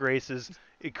with good graces.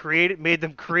 Made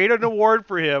them create an award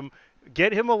for him,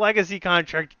 get him a legacy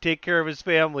contract to take care of his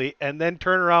family, and then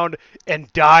turn around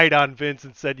and died on Vince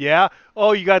and said, "Yeah,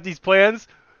 oh, you got these plans?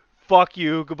 Fuck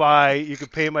you, goodbye. You can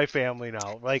pay my family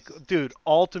now." Like, dude,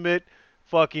 ultimate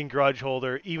fucking grudge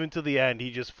holder. Even to the end,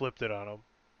 he just flipped it on him.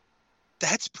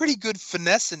 That's pretty good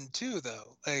finessing too,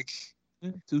 though. Like,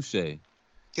 Touche.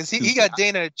 because he got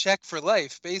Dana a check for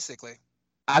life, basically.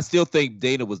 I still think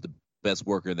Dana was the best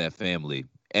worker in that family,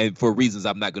 and for reasons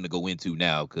I'm not going to go into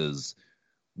now, because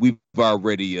we've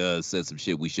already said some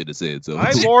shit we should have said. So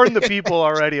I warned the people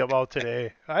already about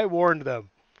today. I warned them.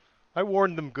 I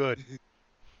warned them good.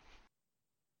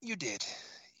 You did.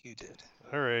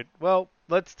 All right. Well,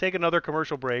 let's take another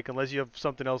commercial break, unless you have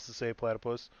something else to say,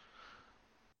 Platypus.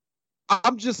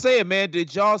 I'm just saying, man,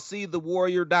 did y'all see the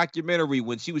Warrior documentary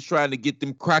when she was trying to get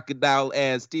them crocodile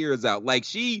ass tears out? Like,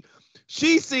 she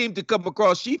She seemed to come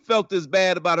across. She felt as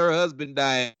bad about her husband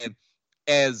dying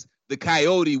as the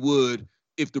Coyote would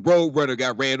if the Roadrunner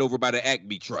got ran over by the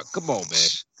Acme truck. Come on, man.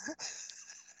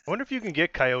 I wonder if you can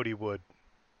get Coyote wood.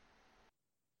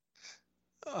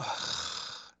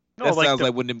 No, That like sounds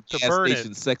like one of them gas burn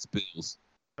station sex pills.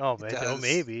 Oh man, oh,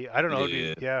 maybe. I don't know, Yeah.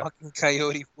 dude. Yeah. Fucking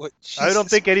Coyote wood. I don't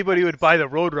Jesus think anybody would buy the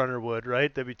Roadrunner wood,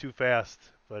 right? That'd be too fast.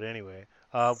 But anyway,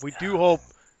 we do hope.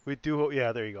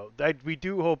 Yeah, there you go. We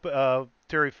do hope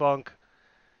Terry Funk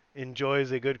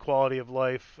enjoys a good quality of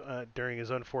life during his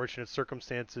unfortunate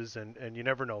circumstances, and you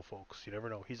never know, folks. You never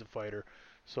know. He's a fighter.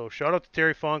 So shout out to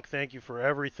Terry Funk. Thank you for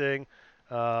everything.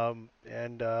 You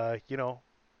know,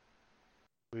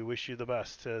 we wish you the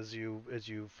best as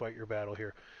you fight your battle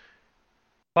here.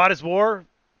 Pot is War,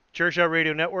 Chairshot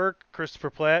Radio Network. Christopher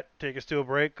Platt, take us to a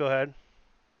break. Go ahead.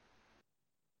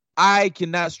 I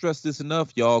cannot stress this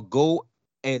enough, y'all. Go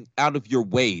and out of your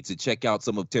way to check out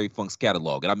some of Terry Funk's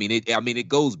catalog. And I mean, it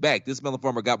goes back. This Melon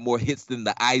Farmer got more hits than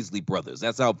the Isley Brothers.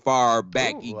 That's how far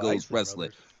back he goes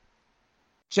wrestling. Brothers.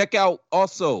 Check out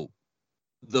also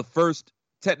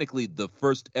technically the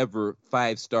first ever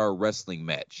 5-star wrestling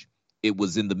match. It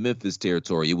was in the Memphis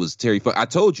territory. It was Terry Funk. I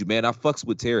told you, man, I fucks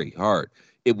with Terry hard.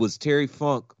 It was Terry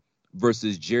Funk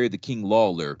versus Jerry the King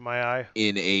Lawler. My eye.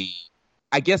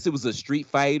 I guess it was a street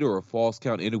fight or a false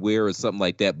count anywhere or something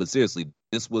like that. But seriously,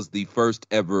 this was the first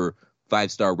ever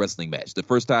 5-star wrestling match. The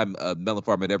first time Melon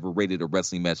Farm had ever rated a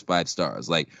wrestling match 5 stars.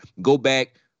 Like, go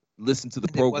back, listen to the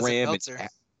program.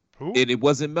 Who? It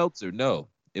wasn't Meltzer. No,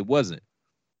 it wasn't.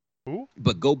 Who?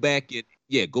 But go back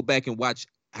and watch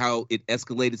how it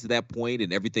escalated to that point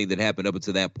and everything that happened up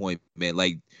until that point, man.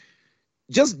 Like,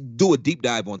 just do a deep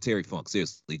dive on Terry Funk,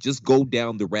 seriously. Just go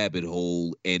down the rabbit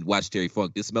hole and watch Terry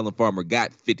Funk. This Melon Farmer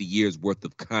got 50 years worth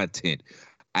of content.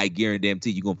 I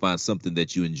guarantee you're going to find something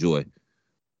that you enjoy.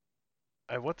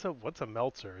 What's a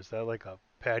Meltzer? Is that like a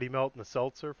patty melt and a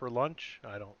seltzer for lunch?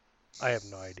 I have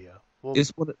no idea. Well,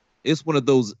 it's one of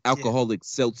those alcoholic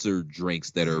seltzer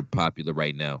drinks that are popular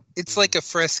right now. It's like a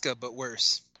Fresca, but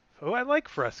worse. Oh, I like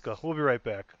Fresca. We'll be right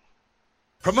back.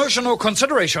 Promotional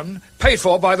consideration paid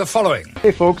for by the following.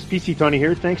 Hey folks, PC Tony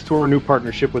here. Thanks to our new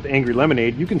partnership with Angry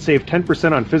Lemonade, you can save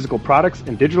 10% on physical products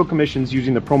and digital commissions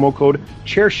using the promo code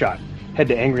ChairShot. Head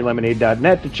to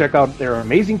angrylemonade.net to check out their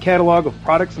amazing catalog of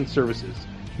products and services.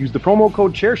 Use the promo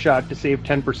code ChairShot to save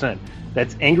 10%.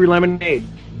 That's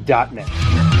angrylemonade.net.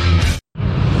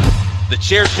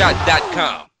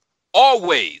 TheChairShot.com.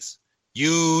 Always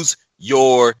use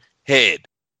your head.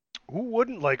 Who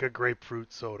wouldn't like a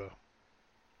grapefruit soda?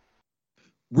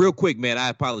 Real quick, man, I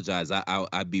apologize.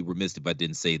 I'd be remiss if I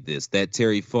didn't say this. That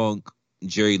Terry Funk,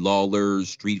 Jerry Lawler,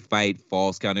 Street Fight,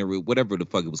 Falls Count, whatever the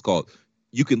fuck it was called,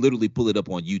 you can literally pull it up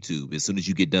on YouTube as soon as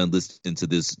you get done listening to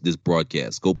this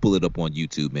broadcast. Go pull it up on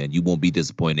YouTube, man. You won't be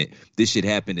disappointed. This shit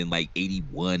happened in like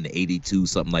 81, 82,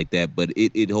 something like that, but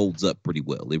it holds up pretty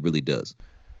well. It really does.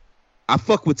 I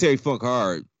fuck with Terry Funk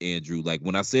hard, Andrew. Like,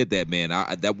 when I said that, man,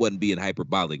 that wasn't being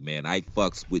hyperbolic, man. I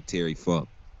fucks with Terry Funk.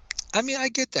 I mean, I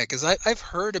get that because I've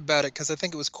heard about it because I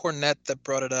think it was Cornette that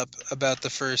brought it up about the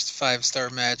first 5-star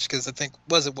match because I think,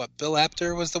 Bill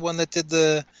Apter was the one that did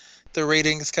the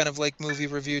ratings kind of like movie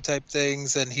review type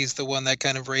things, and he's the one that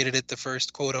kind of rated it the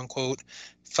first quote-unquote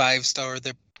 5-star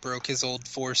that broke his old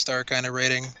 4-star kind of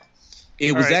rating.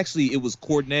 It was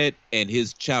Cornette and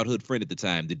his childhood friend at the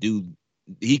time, the dude.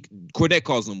 Cornette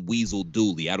calls him Weasel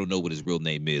Dooley. I don't know what his real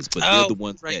name is, but they're the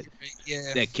ones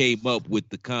that came up with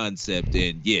the concept,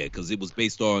 and because it was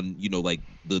based on like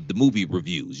the movie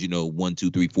reviews, 1,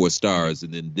 2, 3, 4 stars,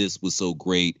 and then this was so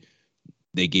great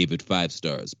they gave it 5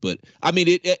 stars. But I mean,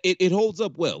 it holds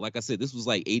up well. Like I said, this was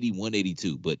like 81,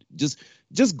 82, but just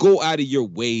go out of your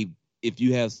way if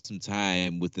you have some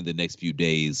time within the next few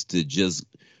days to just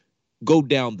go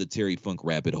down the Terry Funk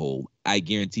rabbit hole. I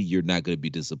guarantee you're not going to be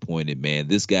disappointed, man.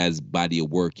 This guy's body of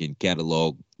work and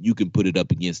catalog, you can put it up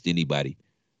against anybody.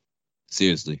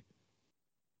 Seriously.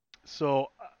 So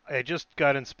I just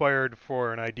got inspired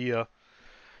for an idea,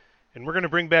 and we're going to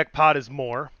bring back Pot is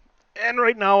More. And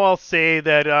right now I'll say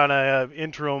that on an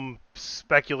interim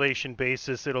speculation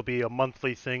basis, it'll be a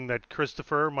monthly thing that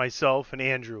Christopher, myself, and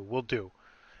Andrew will do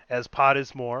as Pot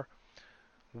is More.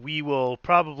 We will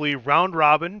probably round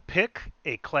robin pick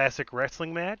a classic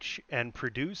wrestling match and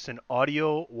produce an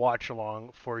audio watch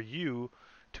along for you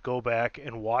to go back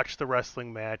and watch the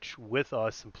wrestling match with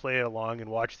us and play along and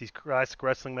watch these classic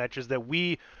wrestling matches that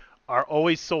we are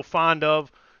always so fond of.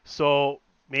 So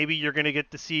maybe you're going to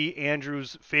get to see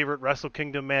Andrew's favorite Wrestle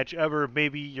Kingdom match ever.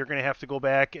 Maybe you're going to have to go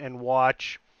back and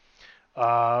watch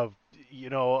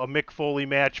a Mick Foley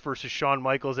match versus Shawn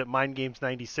Michaels at Mind Games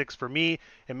 96 for me,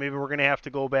 and maybe we're going to have to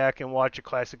go back and watch a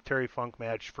classic Terry Funk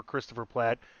match for Christopher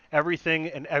Platt. Everything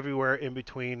and everywhere in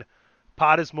between.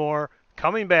 Pod is More,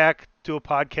 coming back to a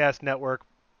podcast network,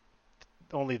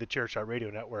 only the Chairshot Radio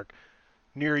Network,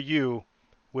 near you,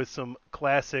 with some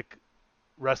classic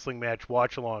wrestling match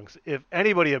watch-alongs. If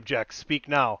anybody objects, speak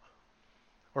now,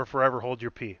 or forever hold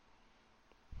your pee.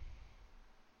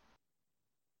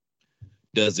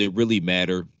 Does it really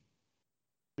matter?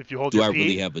 If you hold Do your I pee,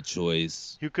 really have a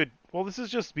choice? you could. Well, this is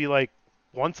just be like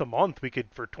once a month. We could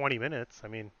for 20 minutes. I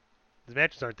mean, the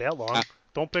matches aren't that long.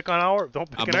 Don't pick an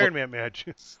Iron Man match.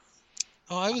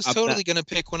 Oh, I was I'm totally going to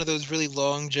pick one of those really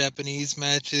long Japanese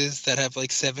matches that have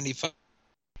like 75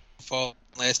 fall,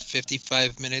 last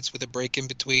 55 minutes with a break in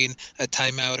between, a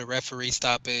timeout, a referee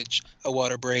stoppage, a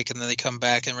water break, and then they come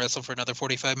back and wrestle for another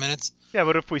 45 minutes. Yeah,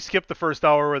 but if we skip the first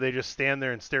hour where they just stand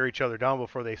there and stare each other down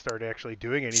before they start actually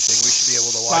doing anything, we should be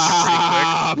able to watch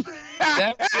it pretty quick.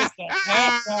 That was just a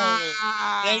half hour.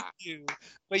 Thank you.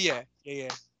 But yeah.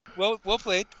 Well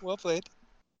played.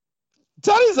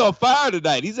 Tony's on fire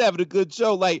tonight. He's having a good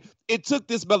show. Like, it took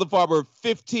this motherfucker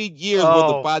 15 years worth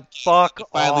of podcast to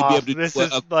finally be able to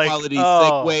do a quality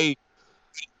segue.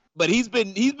 But he's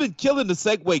been killing the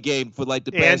segue game for like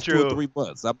the past 2 or 3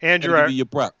 months. I'm Andrew, giving you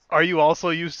props. Are you also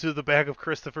used to the back of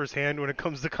Christopher's hand when it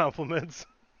comes to compliments?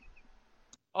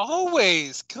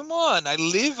 Always. Come on. I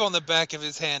live on the back of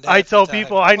his hand. I tell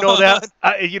people I know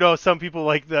that. Some people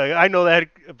like I know that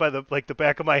by the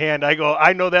back of my hand.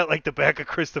 I know that like the back of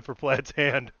Christopher Platt's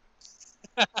hand.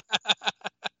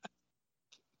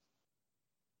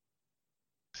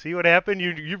 See what happened?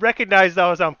 You recognized I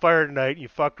was on fire tonight. You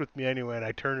fucked with me anyway, and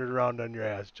I turned it around on your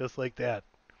ass just like that.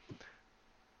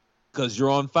 Because you're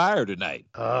on fire tonight.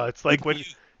 It's like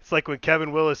when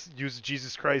Kevin Willis used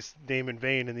Jesus Christ's name in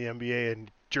vain in the NBA, and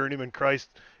Journeyman Christ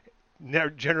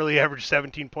generally averaged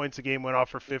 17 points a game, went off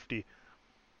for 50.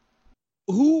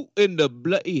 Who in the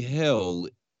bloody hell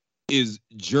is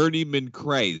Journeyman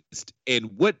Christ,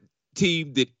 and what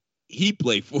team did he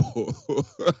play for?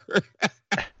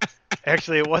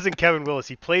 Actually, it wasn't Kevin Willis.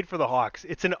 He played for the Hawks.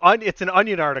 It's an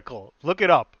Onion article. Look it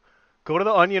up. Go to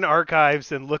the Onion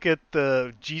archives and look at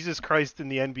the Jesus Christ in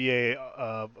the NBA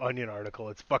Onion article.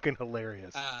 It's fucking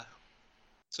hilarious.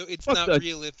 So it's not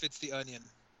real if it's the Onion.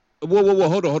 Whoa,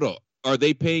 hold on. Are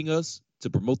they paying us to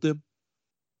promote them?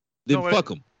 Then fuck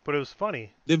them. But it was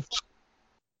funny. Then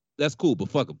that's cool, but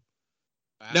fuck them.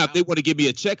 Wow. Now, if they want to give me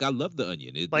a check, I love the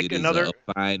Onion. It is a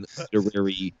fine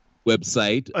literary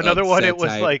website. Another one, it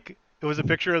was like, it was a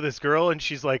picture of this girl, and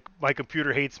she's like, my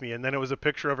computer hates me. And then it was a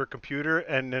picture of her computer,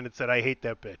 and then it said, I hate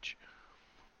that bitch.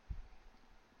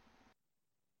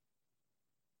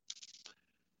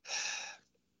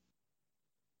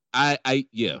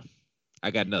 I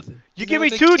got nothing. You give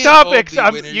me 2 topics.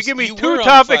 You give me 2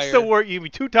 topics to work. You give me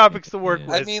 2 topics to work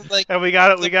with. I mean, like, and we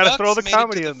got to throw the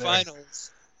comedy in there.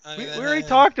 Finals. We already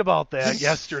talked about that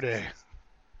yesterday.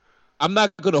 I'm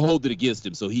not going to hold it against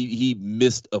him. So he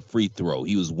missed a free throw.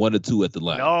 He was 1 or 2 at the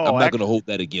line. No, I'm not going to hold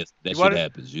that against him. That shit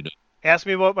happens, you know. Ask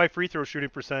me what my free throw shooting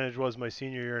percentage was my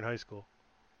senior year in high school.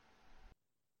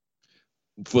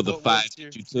 For the 5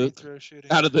 that you took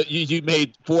out of you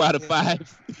made 4 out of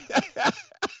 5.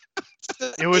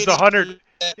 It was 100.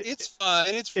 It's fine.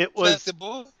 It's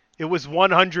flexible. It was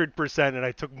 100%, and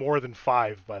I took more than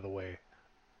 5. By the way,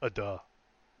 duh.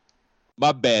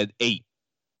 My bad, 8.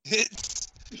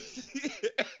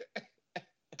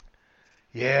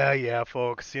 Yeah,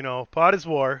 folks. Pod is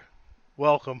war.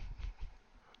 Welcome.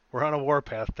 We're on a war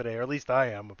path today, or at least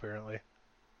I am, apparently.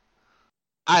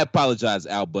 I apologize,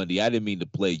 Al Bundy. I didn't mean to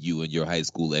play you and your high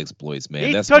school exploits, man.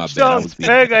 8 That's touchdowns, my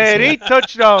bad. Peg. I had 8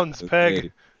 touchdowns, Peg.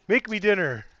 Okay. Make me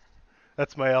dinner.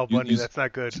 That's my Al Bundy. That's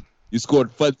not good. You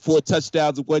scored 4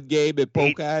 touchdowns in one game at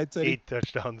Polk-High? 8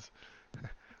 touchdowns.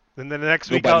 And then the next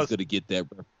week, nobody's going to get that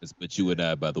reference, but you and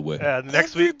I, by the way. Yeah, the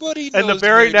next week, Everybody and knows the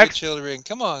very next children.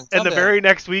 Come on, and the very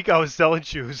next week, I was selling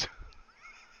shoes.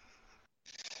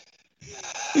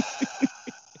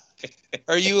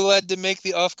 Are you allowed to make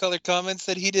the off-color comments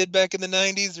that he did back in the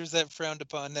 90s, or is that frowned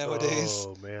upon nowadays?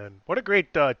 Oh, man. What a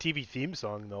great TV theme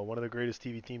song, though. One of the greatest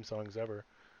TV theme songs ever.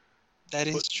 That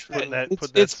is true.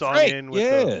 Put that song Frank, in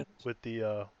with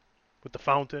the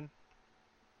fountain.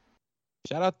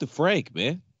 Shout out to Frank,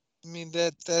 man. I mean,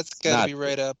 that's got to be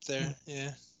right up there.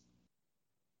 Yeah.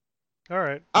 All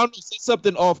right. I don't know, say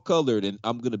something off-colored, and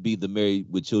I'm going to be the Married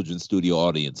with Children studio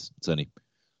audience, Sonny.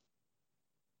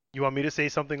 You want me to say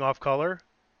something off color?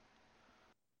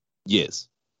 Yes.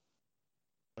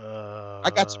 I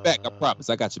got your back. I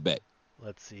promise. I got your back.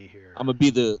 Let's see here. I'm going to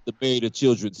be the Married with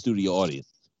Children studio audience.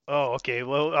 Oh, okay.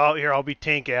 Well, I'll be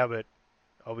Tank Abbott.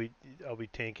 I'll be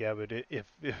Tank Abbott. If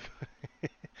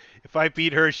if I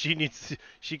beat her, she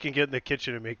can get in the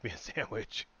kitchen and make me a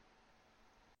sandwich.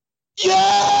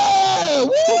 Yeah!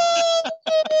 Woo!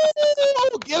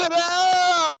 Get it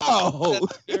out!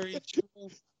 That's very true.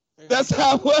 That's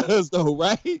how it was, though,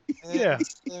 right? Yeah.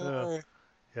 They were.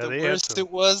 Yeah, The they had worse some. it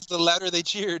was, the louder they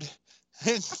cheered.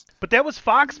 But that was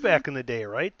Fox back in the day,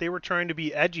 right? They were trying to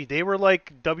be edgy. They were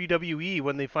like WWE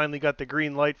when they finally got the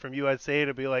green light from USA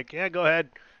to be like, yeah, go ahead,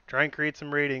 try and create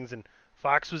some ratings. And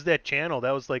Fox was that channel.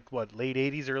 That was like, what, late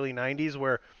 80s, early 90s,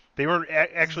 where they weren't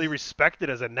actually respected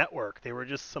as a network. They were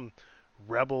just some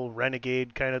rebel,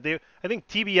 renegade kind of. I think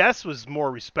TBS was more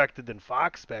respected than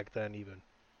Fox back then, even.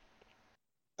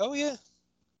 Oh, yeah.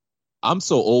 I'm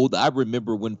so old. I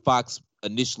remember when Fox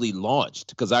initially launched,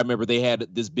 because I remember they had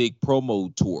this big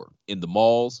promo tour in the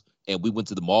malls, and we went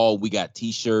to the mall. We got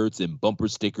T-shirts and bumper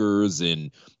stickers and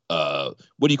what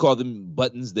do you call them?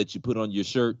 Buttons that you put on your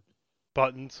shirt.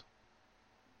 Buttons.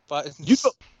 Buttons.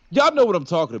 Y'all know what I'm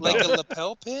talking about. Like a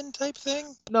lapel pin type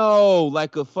thing? No,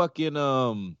 like a fucking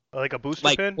like a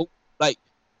booster pin.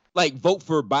 Like vote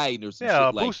for Biden or some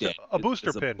Yeah, shit like that. a booster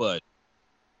It's pin. Bud.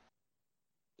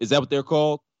 Is that what they're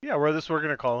called? Yeah, we're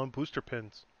gonna call them booster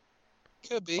pins.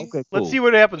 Could be. Okay, cool. Let's see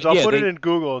what happens. I'll Yeah, put it in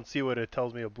Google and see what it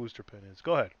tells me a booster pin is.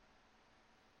 Go ahead.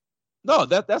 No,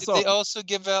 that's Did all. they also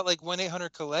give out like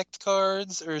 1-800-COLLECT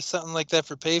cards or something like that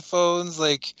for payphones?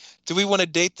 Like, do we want to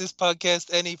date this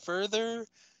podcast any further?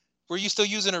 Were you still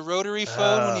using a rotary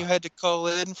phone when you had to call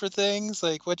in for things?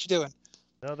 Like, what you doing?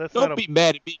 No, that's Don't not be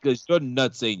mad at me because your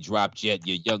nuts ain't dropped yet,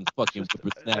 you young fucking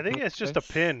whippersnapper. I think it's just a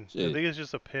pin. Shit. I think it's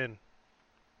just a pin.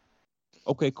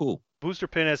 Okay, cool. Booster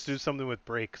pin has to do something with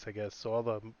brakes, I guess. So all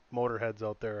the motorheads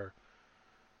out there are...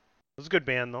 It was a good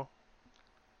band, though.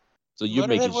 So you're Motorhead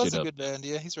making was shit a up. good band.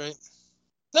 Yeah, he's right.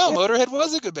 No, Yeah. Motorhead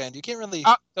was a good band. You can't really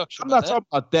I- talk shit I'm about not that. talking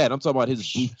about that. I'm talking about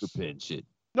his booster pin shit.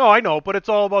 No, I know, but it's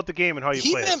all about the game and how you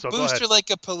He play it. meant So go booster ahead. like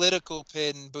a political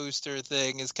pin booster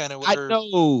thing is kind of what I her-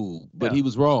 know, but Yeah. he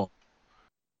was wrong.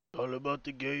 It's all about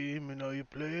the game and how you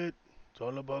play it. It's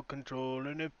all about control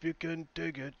and if you can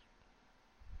take it.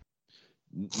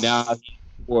 Now he's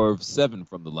 4 of 7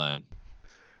 from the line.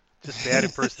 Just bad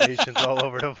impersonations all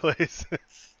over the place.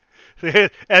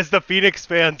 As the Phoenix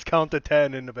fans count to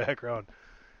 10 in the background.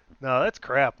 No, that's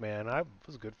crap, man. I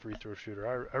was a good free throw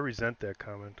shooter. I resent that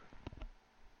comment.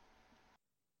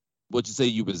 What'd you say?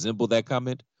 You resemble that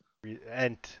comment?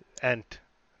 Ent,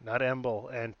 not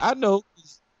Emble, Ent. I know.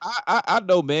 I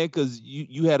know, man, because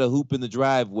you had a hoop in the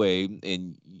driveway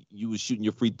and you was shooting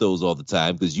your free throws all the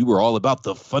time because you were all about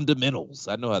the fundamentals.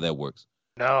 I know how that works.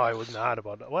 No, I was not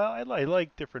about that. Well, I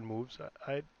like different moves.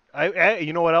 I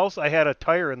you know what else? I had a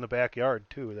tire in the backyard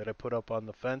too that I put up on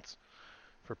the fence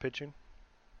for pitching.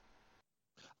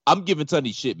 I'm giving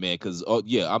Tunney shit, man, because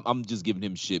I'm just giving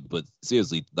him shit. But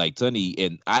seriously, like Tunney,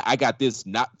 and I got this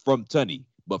not from Tunney,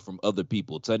 but from other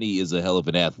people. Tunney is a hell of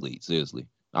an athlete. Seriously,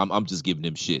 I'm just giving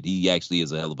him shit. He actually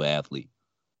is a hell of an athlete.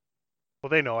 Well,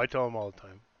 they know. I tell them all the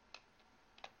time.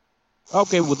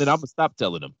 Okay, well then I'm gonna stop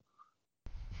telling him.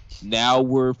 Now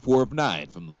we're 4 of 9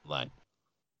 from the line.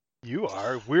 You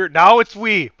are weird. Now it's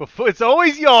we. Before it's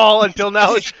always y'all until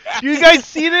now. It's, do you guys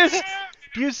see this?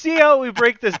 Do you see how we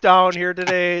break this down here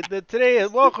today?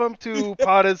 Welcome to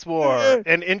Potus War,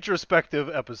 an introspective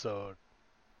episode.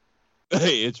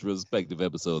 Hey, introspective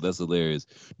episode. That's hilarious.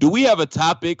 Do we have a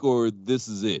topic or this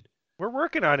is it? We're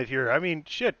working on it here. I mean,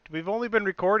 shit. We've only been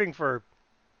recording for,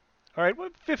 all right,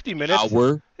 50 minutes.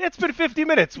 Hour? It's been 50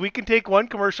 minutes. We can take one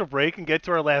commercial break and get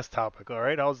to our last topic. All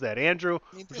right, how's that, Andrew?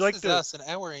 I mean, would this you like is to? us. An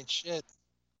hour ain't shit.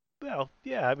 Well,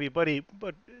 yeah, I mean, buddy,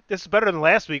 but this is better than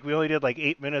last week. We only did like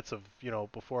 8 minutes of,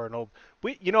 before an old.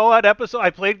 You know what episode I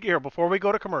played here before we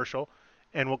go to commercial,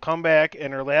 and we'll come back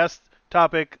and our last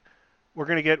topic. We're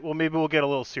gonna get. Well, maybe we'll get a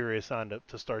little serious on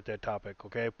to start that topic,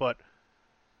 okay? But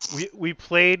we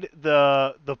played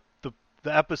the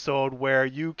episode where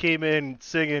you came in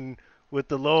singing with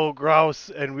the low grouse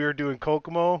and we were doing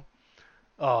Kokomo.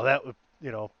 Oh, that was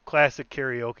classic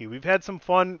karaoke. We've had some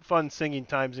fun singing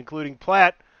times, including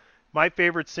Platt. My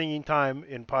favorite singing time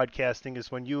in podcasting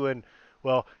is when you and,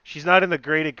 well, she's not in the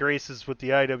great graces with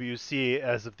the IWC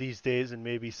as of these days, and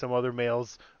maybe some other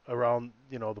males around,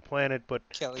 the planet, but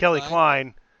Kelly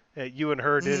Klein, you and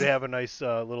her did have a nice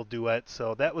little duet,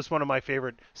 so that was one of my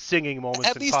favorite singing moments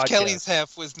At in least podcasts. Kelly's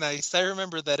half was nice. I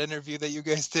remember that interview that you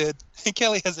guys did.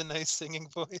 Kelly has a nice singing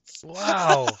voice.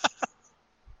 Wow.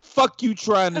 Fuck you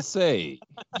trying to say,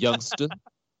 youngster?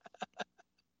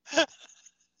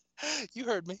 You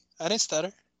heard me. I didn't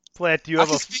stutter. Platt, do you I have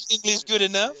can a speak English good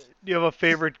enough. Do you have a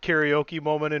favorite karaoke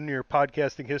moment in your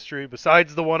podcasting history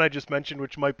besides the one I just mentioned,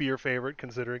 which might be your favorite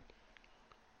considering?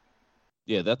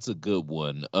 Yeah, that's a good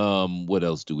one. What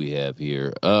else do we have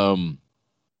here?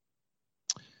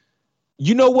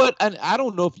 You know what? I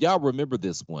don't know if y'all remember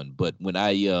this one, but when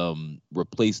I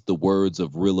replaced the words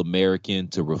of "Real American"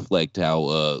 to reflect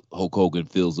how Hulk Hogan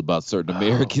feels about certain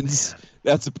Americans,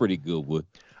 that's a pretty good one.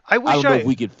 I don't know if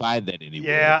we can find that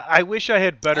anywhere. Yeah, I wish I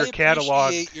had better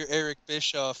catalog. I appreciate your Eric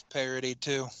Bischoff parody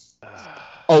too.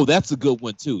 Oh, that's a good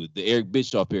one too. The Eric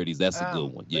Bischoff parodies, that's a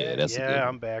good one. Yeah, that's a good one. Yeah,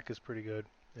 I'm Back is pretty good.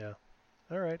 Yeah.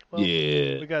 All right. Well,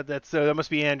 yeah. We got that. So that must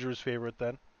be Andrew's favorite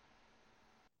then.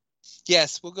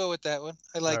 Yes, we'll go with that one.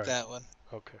 I like that one.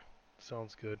 Okay.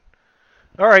 Sounds good.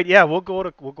 All right, yeah, we'll go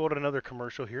to another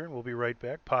commercial here and we'll be right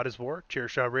back. Pod is War,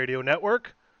 Chairshot Radio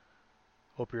Network.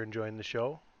 Hope you're enjoying the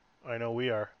show. I know we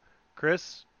are.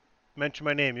 Chris, mention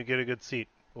my name, you get a good seat.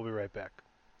 We'll be right back.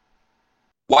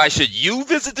 Why should you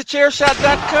visit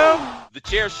thechairshot.com?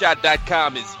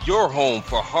 Thechairshot.com is your home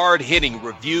for hard-hitting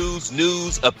reviews,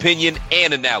 news, opinion,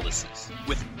 and analysis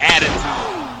with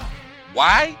attitude.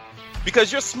 Why?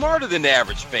 Because you're smarter than the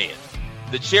average fan.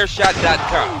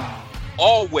 Thechairshot.com.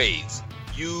 Always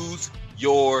use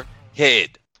your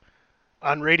head.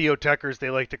 On Radio Techers, they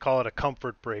like to call it a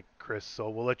comfort break, Chris. So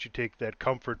we'll let you take that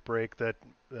comfort break that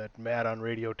Matt on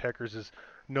Radio Techers is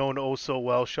known oh so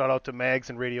well. Shout out to Mags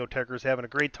and Radio Techers, having a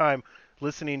great time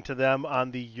listening to them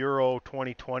on the Euro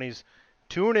 2020s.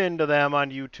 Tune in to them on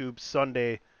YouTube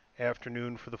Sunday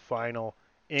afternoon for the final.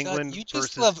 England God, you versus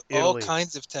just love Italy. all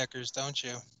kinds of Techers, don't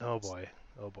you? Oh boy.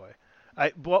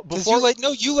 Because you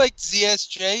like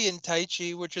ZSJ and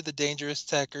Taichi, which are the dangerous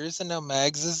Techers, and now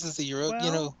Mags is the Euro.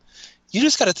 Well, you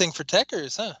just got a thing for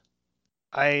Techers, huh?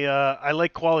 I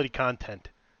like quality content,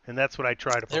 and that's what I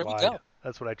try to provide. There we go.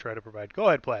 That's what I try to provide. Go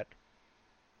ahead, Platt.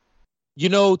 You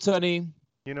know, Tony.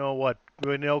 You know what?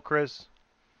 You know, Chris.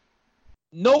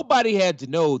 Nobody had to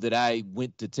know that I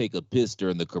went to take a piss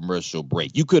during the commercial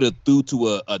break. You could have threw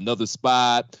to another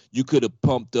spot. You could have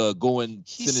pumped sending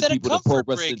people to Pro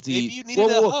Wrestling Tees. Maybe you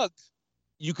needed a hug.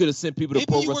 You could have sent people to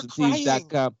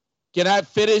ProWrestlingTees.com. Can I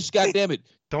finish? God damn it.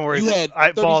 Don't worry.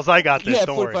 I got this. You had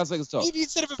Don't 45 worry. seconds to talk. Maybe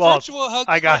instead of a virtual hug,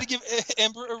 you tried to give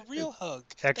Amber a real hug.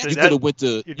 Actually, you could have went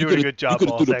to you're doing a good job. You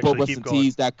could have through to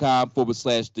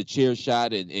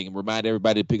ProWrestlingTees.com/thechairshot and remind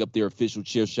everybody to pick up their official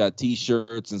Chairshot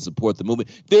T-shirts and support the movement.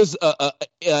 There's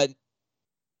an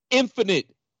infinite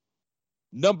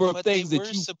number of things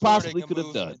that you possibly could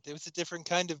have done. It was a different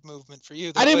kind of movement for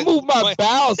you. I didn't move my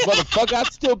bowels, motherfucker. I'd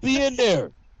still be in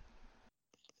there.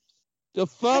 The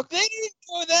fuck? They didn't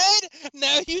know that.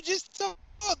 Now you just told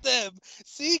them.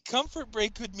 See, comfort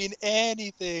break could mean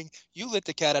anything. You let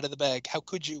the cat out of the bag. How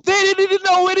could you? They didn't even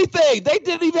know anything. They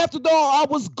didn't even have to know I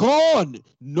was gone.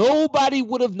 Nobody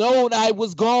would have known I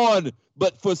was gone.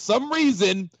 But for some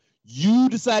reason, you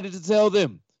decided to tell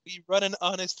them. We run an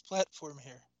honest platform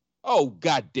here. Oh,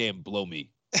 goddamn, blow me.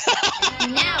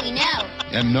 Now we know.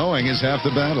 And knowing is half the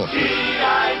battle.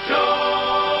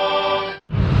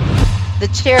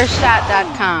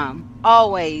 Thechairshot.com.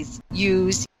 Always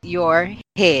use your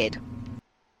head.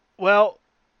 Well,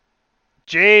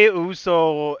 Jey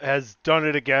Uso has done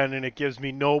it again, and it gives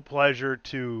me no pleasure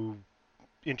to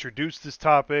introduce this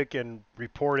topic and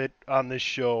report it on this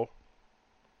show.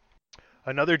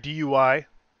 Another DUI.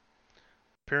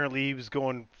 Apparently he was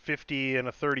going 50 and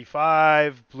a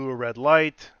 35, blew a red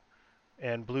light,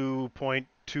 and blew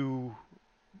 .2,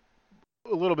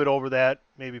 a little bit over that,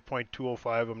 maybe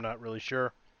 .205, I'm not really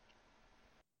sure.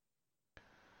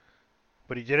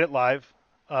 But he did it live.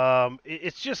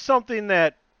 It's just something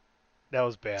that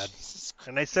was bad.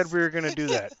 And I said we were going to do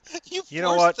that. You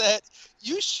know what? That.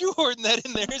 You shoehorned that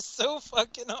in there so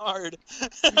fucking hard.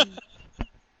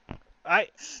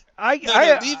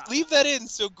 Leave that in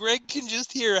so Greg can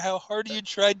just hear how hard you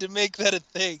tried to make that a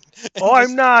thing. Oh,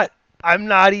 I'm not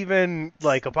even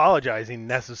apologizing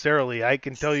necessarily. I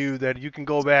can tell you that you can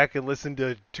go back and listen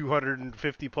to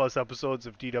 250 plus episodes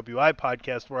of DWI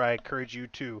podcast where I encourage you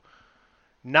to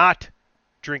not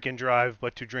drink and drive,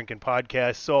 but to drink and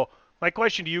podcast. So my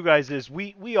question to you guys is,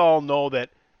 we all know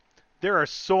that there are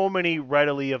so many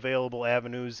readily available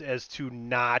avenues as to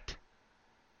not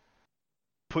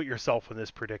put yourself in this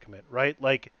predicament, right?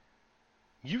 Like,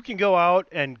 you can go out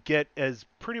and get as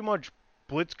pretty much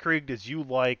blitzkrieged as you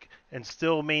like and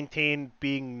still maintain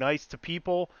being nice to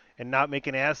people and not make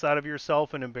an ass out of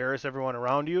yourself and embarrass everyone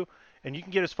around you. And you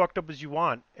can get as fucked up as you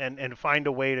want and find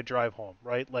a way to drive home,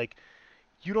 right? Like,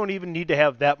 you don't even need to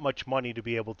have that much money to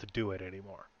be able to do it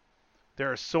anymore.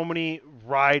 There are so many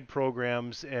ride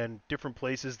programs and different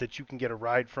places that you can get a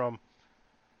ride from.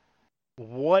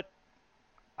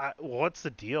 what's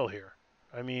the deal here?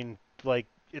 I mean, like,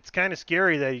 it's kind of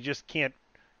scary that he just can't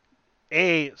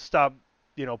stop,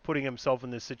 putting himself in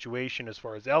this situation as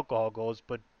far as alcohol goes,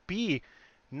 but B,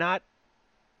 not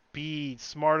be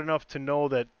smart enough to know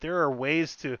that there are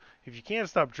ways to, if you can't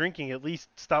stop drinking, at least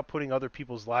stop putting other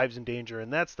people's lives in danger.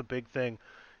 And that's the big thing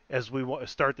as we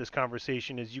start this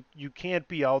conversation, is you can't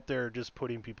be out there just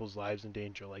putting people's lives in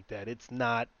danger like that. It's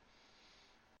not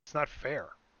fair.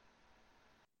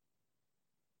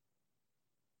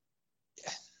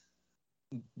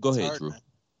 Go It's ahead, hard, Drew. man.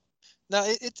 No,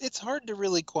 it's hard to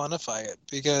really quantify it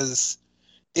because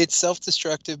it's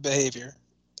self-destructive behavior,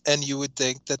 and you would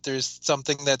think that there's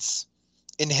something that's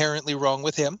inherently wrong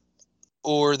with him,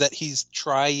 or that he's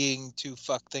trying to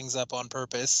fuck things up on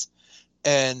purpose.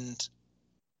 And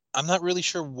I'm not really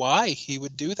sure why he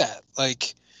would do that.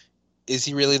 Like, is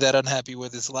he really that unhappy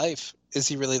with his life? Is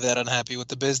he really that unhappy with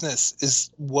the business?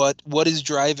 Is what is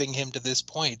driving him to this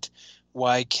point?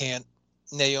 Why can't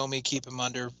Naomi keep him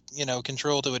under,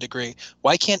 control to a degree?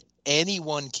 Why can't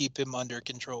anyone keep him under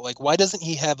control? Like, why doesn't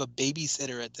he have a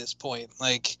babysitter at this point?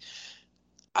 Like,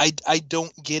 I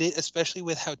don't get it, especially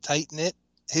with how tight-knit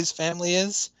his family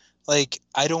is. Like,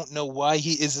 I don't know why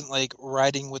he isn't, like,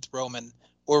 riding with Roman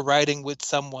or riding with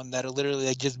someone that'll literally,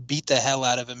 like, just beat the hell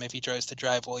out of him if he tries to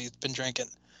drive while he's been drinking.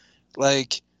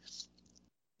 Like,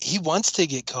 he wants to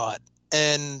get caught,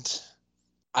 and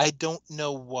I don't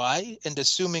know why, and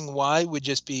assuming why would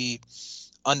just be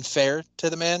unfair to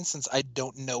the man, since I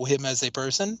don't know him as a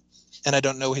person and I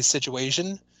don't know his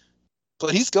situation.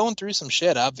 But he's going through some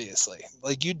shit, obviously.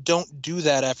 Like, you don't do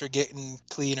that after getting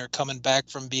clean or coming back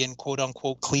from being quote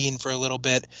unquote clean for a little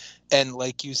bit. And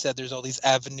like you said, there's all these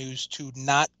avenues to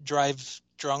not drive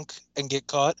drunk and get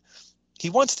caught. He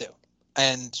wants to,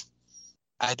 and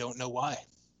I don't know why.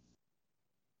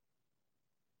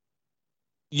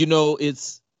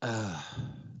 It's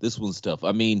this one's tough.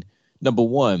 I mean, number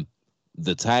one,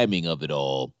 the timing of it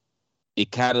all,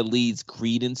 it kind of leads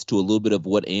credence to a little bit of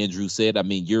what Andrew said. I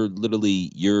mean, you're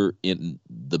in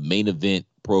the main event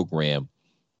program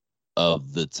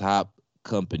of the top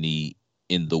company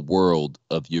in the world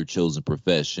of your chosen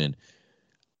profession.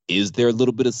 Is there a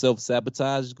little bit of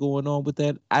self-sabotage going on with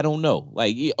that? I don't know.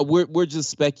 Like, we're just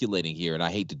speculating here, and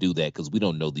I hate to do that because we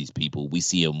don't know these people. We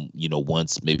see them,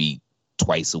 once, maybe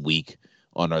twice a week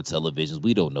on our televisions.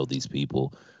 We don't know these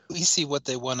people. We see what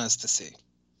they want us to see.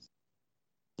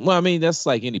 Well, I mean, that's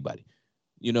like anybody,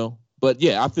 But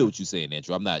yeah, I feel what you're saying,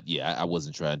 Andrew. I'm not. Yeah, I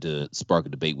wasn't trying to spark a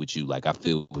debate with you. Like, I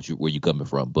feel where you're coming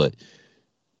from. But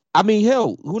I mean,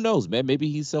 hell, who knows, man? Maybe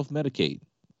he's self-medicated.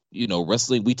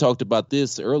 Wrestling. We talked about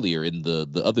this earlier in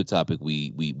the other topic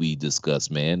we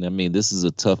discussed, man. I mean, this is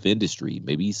a tough industry.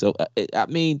 Maybe so. I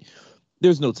mean,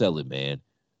 there's no telling, man.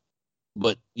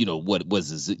 But what was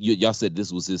this? Y'all said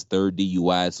this was his third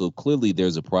DUI, so clearly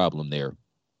there's a problem there.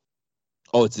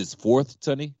 Oh, it's his fourth,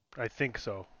 Tony? I think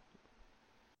so.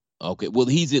 Okay, well,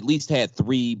 he's at least had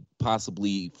 3,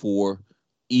 possibly 4.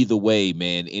 Either way,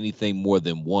 man, anything more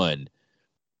than 1,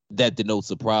 that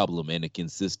denotes a problem and a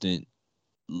consistent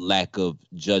lack of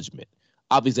judgment.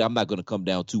 Obviously, I'm not going to come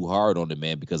down too hard on the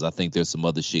man because I think there's some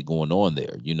other shit going on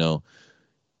there,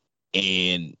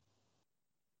 And,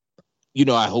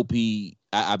 I hope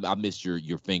I missed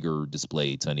your finger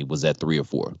display, Tony. Was that 3 or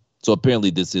 4? So apparently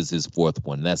this is his 4th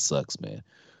one. That sucks, man.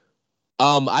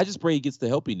 I just pray he gets the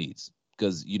help he needs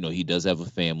because, he does have a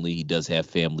family. He does have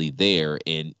family there.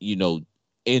 And,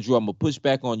 Andrew, I'm going to push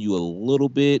back on you a little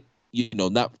bit,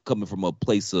 not coming from a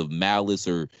place of malice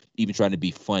or even trying to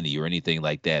be funny or anything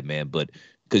like that, man. But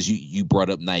because you brought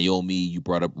up Naomi, you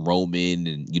brought up Roman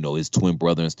and, his twin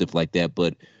brother and stuff like that.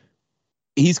 But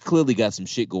he's clearly got some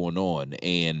shit going on,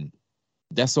 and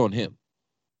that's on him.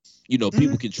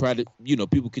 People can try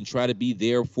to be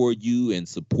there for you and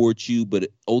support you, but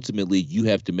ultimately you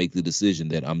have to make the decision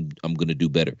that I'm going to do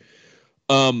better.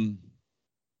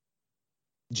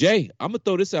 Jay, I'm going to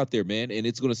throw this out there, man, and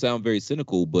it's going to sound very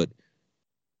cynical, but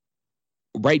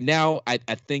right now I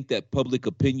think that public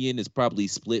opinion is probably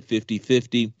split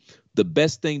 50-50. The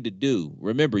best thing to do,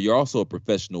 remember, you're also a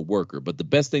professional worker, but the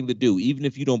best thing to do, even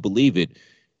if you don't believe it,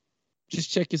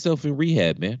 just check yourself in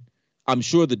rehab, man. I'm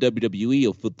sure the WWE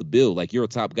will fit the bill. Like, you're a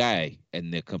top guy in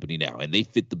their company now, and they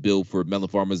fit the bill for melon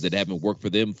farmers that haven't worked for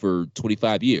them for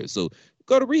 25 years. So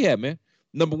go to rehab, man.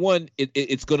 Number one,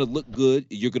 it's going to look good.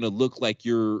 You're going to look like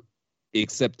you're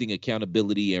accepting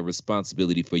accountability and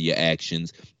responsibility for your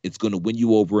actions. It's going to win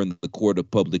you over in the court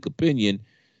of public opinion,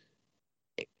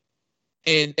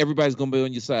 and everybody's going to be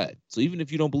on your side. So even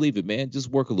if you don't believe it, man,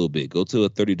 just work a little bit. Go to a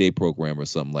 30-day program or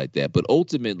something like that. But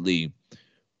ultimately,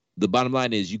 the bottom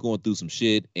line is you're going through some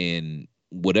shit, and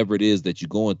whatever it is that you're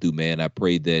going through, man, I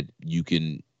pray that you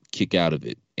can kick out of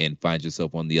it and find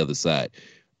yourself on the other side.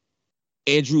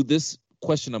 Andrew, this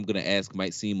question I'm going to ask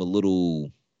might seem a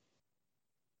little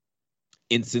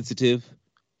insensitive,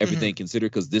 everything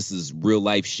considered, because this is real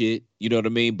life shit. You know what I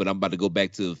mean? But I'm about to go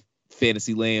back to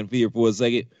fantasy land here for a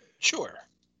second. Sure.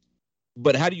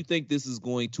 But how do you think this is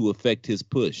going to affect his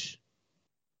push?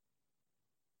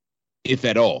 If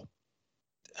at all?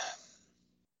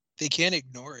 They can't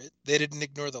ignore it. They didn't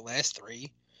ignore the last 3.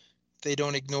 They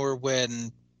don't ignore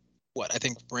when, I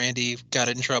think Randy got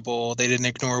in trouble. They didn't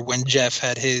ignore when Jeff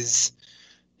had his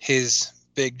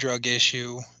big drug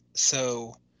issue.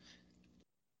 So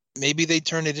maybe they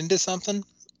turn it into something.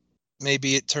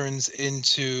 Maybe it turns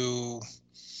into,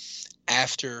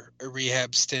 after a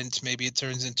rehab stint, maybe it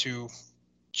turns into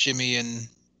Jimmy and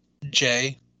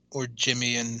Jay or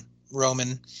Jimmy and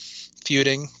Roman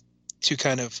feuding to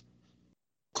kind of,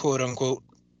 quote unquote,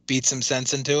 beat some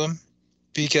sense into him.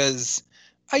 Because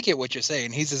I get what you're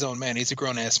saying. He's his own man. He's a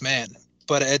grown ass man.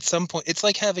 But at some point, it's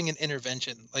like having an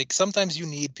intervention. Like sometimes you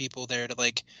need people there to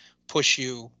like push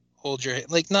you, hold your,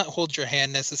 like not hold your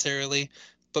hand necessarily,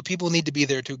 but people need to be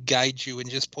there to guide you and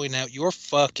just point out you're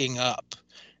fucking up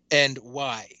and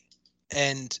why.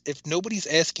 And if nobody's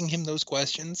asking him those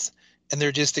questions and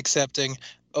they're just accepting,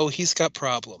 oh, he's got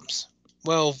problems.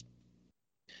 Well,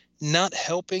 not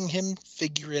helping him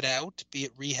figure it out, be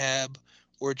it rehab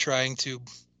or trying to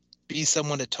be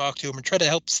someone to talk to him or try to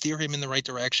help steer him in the right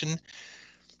direction.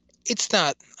 It's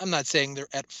not, I'm not saying they're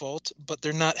at fault, but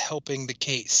they're not helping the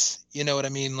case. You know what I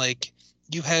mean? Like,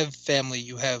 you have family,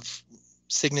 you have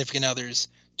significant others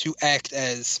to act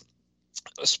as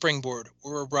a springboard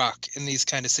or a rock in these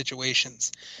kind of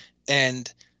situations.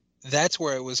 And that's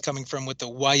where it was coming from with the,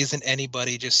 why isn't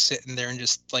anybody just sitting there and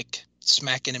just like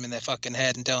smacking him in that fucking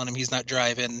head and telling him he's not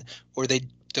driving, or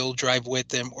they'll drive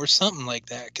with him or something like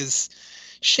that. Because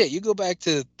shit, you go back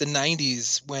to the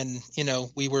 90s when, you know,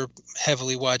 we were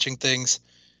heavily watching things.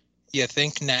 You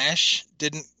think Nash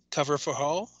didn't cover for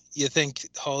Hall? You think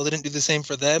Hall didn't do the same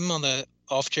for them on the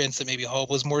off chance that maybe Hall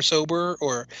was more sober?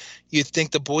 Or you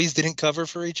think the boys didn't cover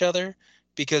for each other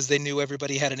because they knew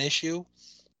everybody had an issue?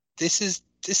 This is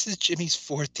Jimmy's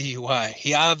 4th DUI.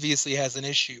 He obviously has an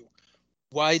issue.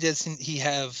 Why doesn't he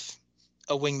have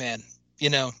a wingman, you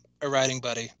know, a riding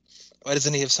buddy? Why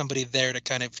doesn't he have somebody there to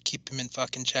kind of keep him in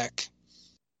fucking check?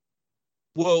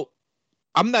 Well,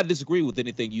 I'm not disagreeing with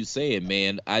anything you saying,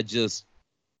 man.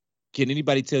 Can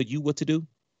anybody tell you what to do?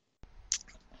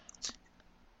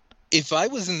 If I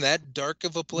was in that dark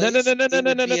of a place, No. nice.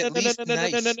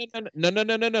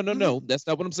 That's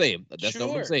not what I'm saying. That's not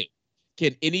what I'm Sure. saying.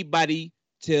 Can anybody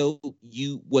tell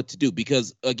you what to do?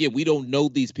 Because again, we don't know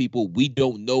these people. We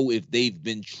don't know if they've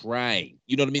been trying.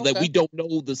 You know what I mean? Okay. Like, we don't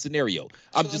know the scenario.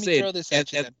 I'm just saying, throw this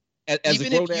at you then. as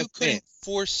Even a grown if you ass couldn't man,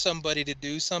 force somebody to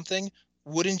do something,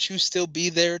 wouldn't you still be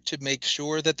there to make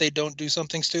sure that they don't do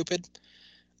something stupid?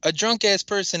 A drunk ass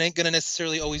person ain't gonna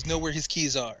necessarily always know where his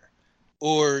keys are.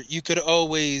 Or you could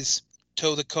always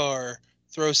tow the car,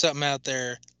 throw something out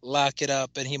there, lock it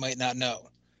up, and he might not know.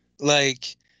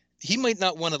 Like, he might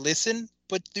not want to listen,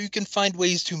 but you can find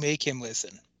ways to make him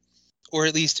listen. Or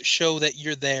at least show that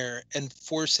you're there and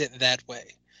force it that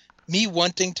way. Me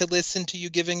wanting to listen to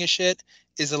you giving a shit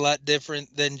is a lot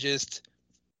different than just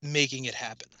making it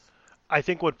happen. I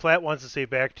think what Platt wants to say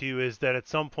back to you is that at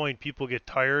some point people get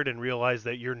tired and realize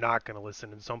that you're not going to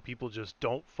listen, and some people just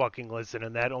don't fucking listen,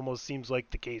 and that almost seems like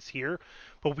the case here,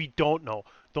 but we don't know.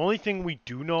 The only thing we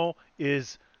do know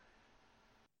is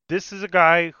this is a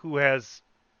guy who has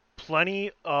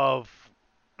plenty of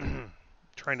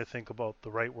trying to think about the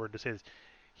right word to say this.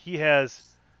 He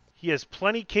has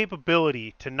plenty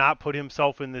capability to not put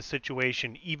himself in this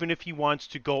situation, even if he wants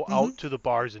to go out to the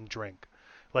bars and drink.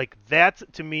 Like, that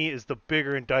to me is the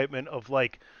bigger indictment of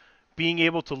like being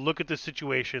able to look at the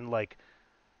situation. Like,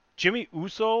 Jimmy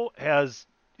Uso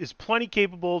is plenty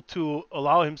capable to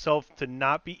allow himself to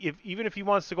not be, even if he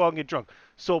wants to go out and get drunk.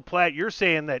 So Platt, you're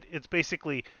saying that it's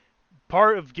basically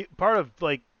part of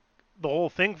like the whole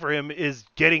thing for him is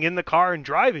getting in the car and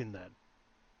driving then.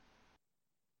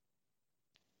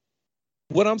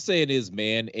 what I'm saying is,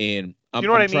 man, and I'm, you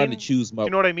know what I'm I trying mean? to choose my. You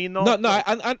know what I mean, though? No,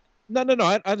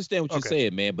 I understand what you're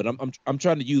saying, man. But I'm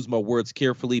trying to use my words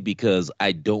carefully because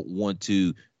I don't want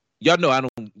to. Y'all know I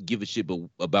don't give a shit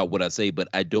about what I say, but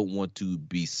I don't want to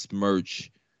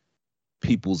besmirch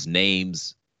people's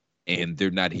names, and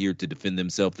they're not here to defend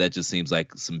themselves. That just seems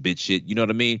like some bitch shit. You know what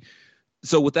I mean?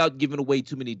 So without giving away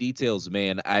too many details,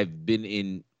 man, I've been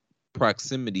in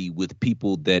proximity with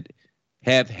people that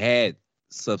have had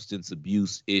substance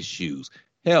abuse issues.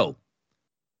 Hell,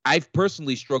 I've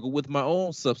personally struggled with my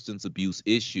own substance abuse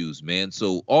issues, man.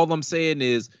 So all I'm saying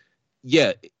is,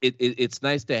 yeah, it's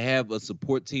nice to have a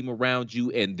support team around you,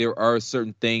 and there are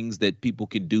certain things that people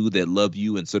can do that love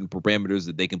you, and certain parameters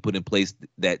that they can put in place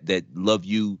that love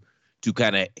you to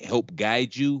kind of help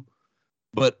guide you.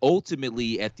 But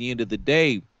ultimately, at the end of the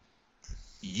day,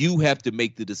 you have to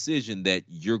make the decision that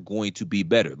you're going to be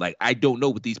better. Like, I don't know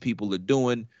what these people are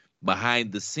doing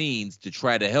behind the scenes to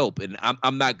try to help, and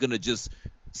I'm not gonna just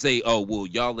say, oh, well,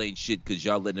 y'all ain't shit because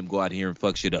y'all letting them go out here and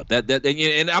fuck shit up.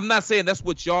 And I'm not saying that's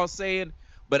what y'all saying,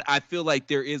 but I feel like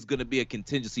there is going to be a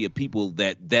contingency of people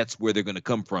that's where they're going to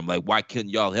come from. Like, why couldn't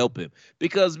y'all help him?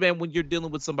 Because, man, when you're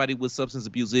dealing with somebody with substance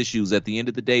abuse issues, at the end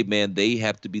of the day, man, they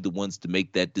have to be the ones to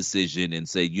make that decision and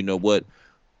say, you know what,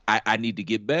 I need to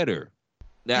get better.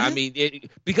 Now, I mean,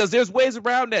 because there's ways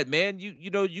around that, man. You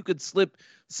know, you could slip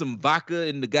some vodka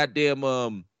in the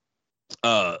goddamn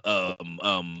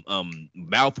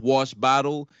mouthwash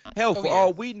bottle. Hell, for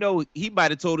all we know, he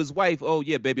might have told his wife, oh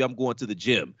yeah, baby, I'm going to the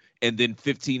gym, and then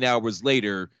 15 hours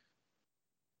later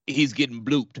he's getting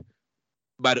blooped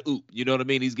by the oop. You know what I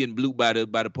mean? He's getting blooped by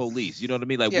the police. You know what I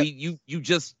mean? Like, you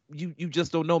just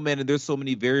don't know, man. And there's so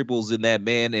many variables in that,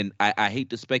 man. And I hate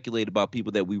to speculate about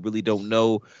people that we really don't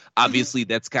know. Obviously,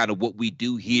 that's kind of what we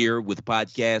do here with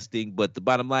podcasting. But the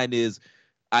bottom line is,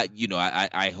 I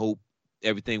hope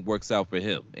everything works out for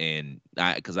him, and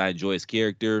because I enjoy his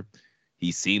character.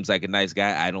 He seems like a nice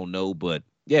guy. I don't know, but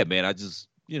yeah, man, I just,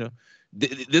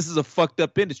 this is a fucked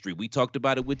up industry. We talked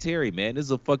about it with Terry, man. This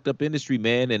is a fucked up industry,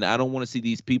 man, and I don't want to see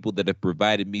these people that have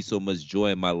provided me so much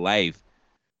joy in my life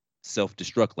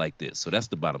self-destruct like this. So that's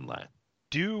the bottom line.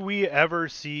 Do we ever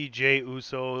see Jey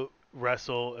Uso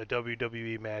wrestle a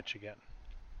WWE match again?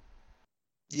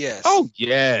 Yes. Oh,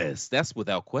 yes. That's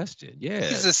without question. Yeah.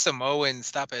 He's a Samoan.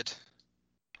 Stop it.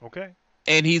 Okay.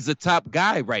 And he's a top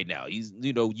guy right now. He's,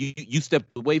 you stepped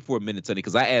away for a minute, Sonny,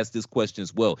 because I asked this question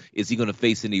as well. Is he going to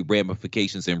face any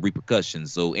ramifications and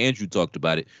repercussions? So Andrew talked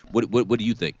about it. What do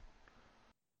you think?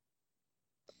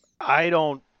 I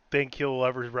don't think he'll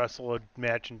ever wrestle a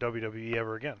match in WWE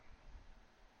ever again.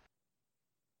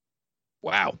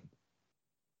 Wow.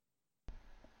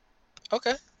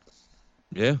 Okay.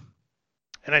 Yeah.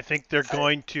 And I think they're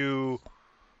going to,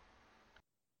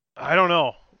 I don't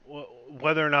know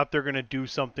whether or not they're going to do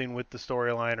something with the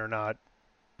storyline or not,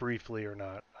 briefly or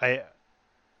not.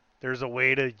 There's a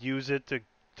way to use it to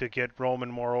get Roman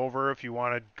more over if you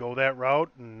want to go that route,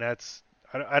 and that's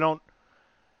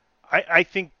I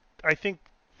think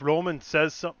Roman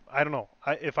says something. I don't know.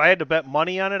 If I had to bet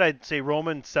money on it, I'd say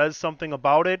Roman says something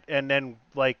about it, and then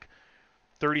like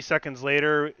 30 seconds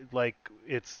later, like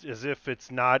it's as if it's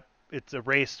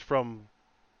erased from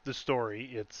the story.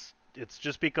 It's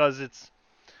just because it's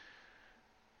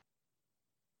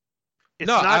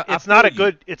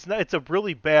a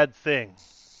really bad thing.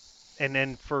 And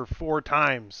then for 4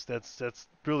 times, that's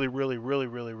really, really, really,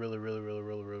 really, really, really, really,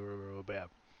 really, really, really bad.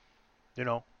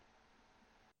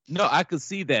 No, I could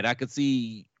see that. I could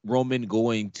see Roman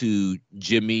going to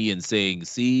Jimmy and saying,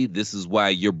 "See, this is why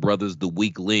your brother's the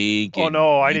weak link." Oh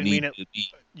no, I didn't mean it.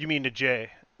 You mean to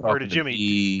Jay or to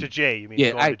Jimmy? To Jay, you mean?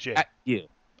 Yeah, to Jay.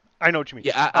 I know what you mean.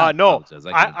 Yeah, no,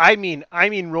 I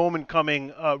mean Roman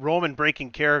coming, Roman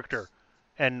breaking character.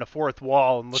 And the fourth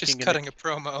wall and looking just cutting a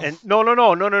promo. And no.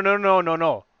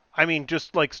 I mean,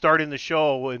 just like starting the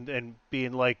show and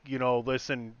being like,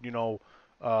 listen, we're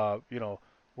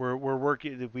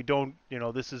working. We don't,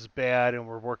 this is bad, and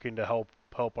we're working to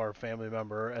help our family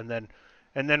member. And then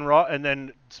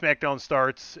SmackDown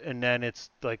starts, and then it's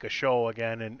like a show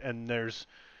again, and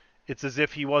it's as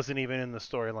if he wasn't even in the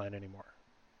storyline anymore.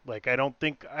 Like I don't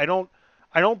think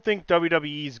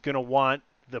WWE is gonna want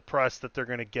the press that they're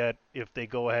going to get if they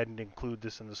go ahead and include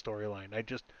this in the storyline. I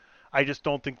just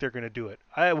don't think they're going to do it.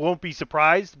 I won't be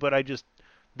surprised, but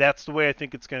that's the way I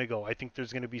think it's going to go. I think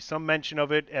there's going to be some mention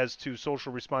of it as to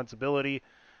social responsibility,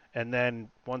 and then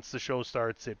once the show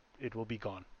starts, it will be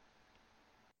gone.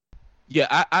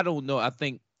 Yeah, I don't know. I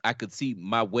think I could see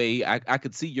my way. I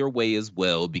could see your way as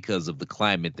well because of the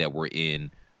climate that we're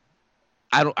in.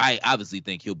 I obviously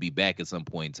think he'll be back at some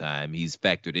point in time. He's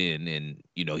factored in, and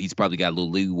he's probably got a little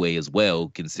leeway as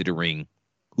well, considering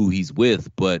who he's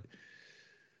with. But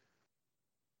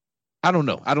I don't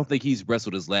know. I don't think he's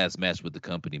wrestled his last match with the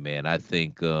company, man. I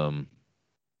think, but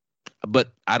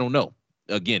I don't know.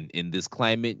 Again, in this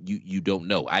climate, you don't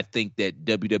know. I think that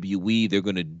WWE is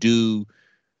going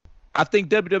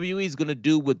to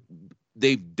do what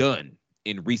they've done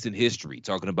in recent history,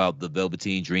 talking about the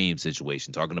Velveteen Dream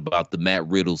situation, talking about the Matt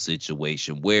Riddle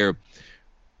situation, where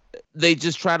they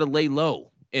just try to lay low,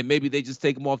 and maybe they just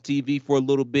take them off TV for a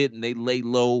little bit and they lay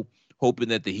low, hoping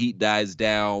that the heat dies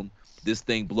down, this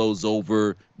thing blows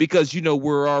over, because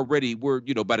we're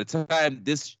by the time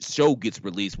this show gets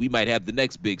released, we might have the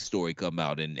next big story come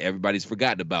out, and everybody's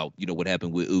forgotten about what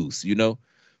happened with Uce.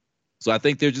 So I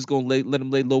think they're just gonna let him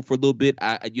lay low for a little bit.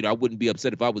 I wouldn't be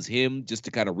upset if I was him, just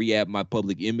to kind of rehab my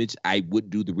public image. I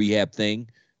would do the rehab thing,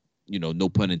 no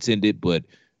pun intended. But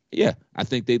yeah, I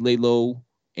think they lay low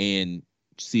and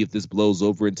see if this blows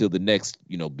over until the next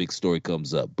big story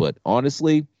comes up. But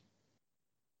honestly,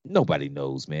 nobody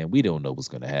knows, man. We don't know what's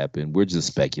gonna happen. We're just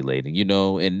speculating,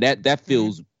 and that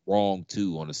feels wrong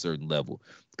too on a certain level.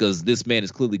 Because this man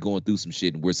is clearly going through some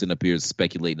shit, and we're sitting up here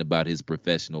speculating about his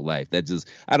professional life.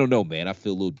 I don't know, man. I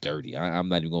feel a little dirty. I'm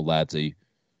not even gonna lie to you.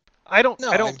 I don't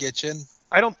get you.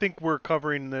 I don't think we're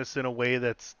covering this in a way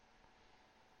that's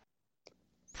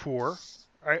poor.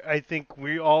 I think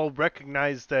we all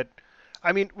recognize that.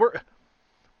 I mean,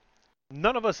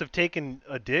 none of us have taken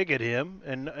a dig at him,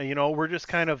 and we're just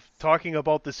kind of talking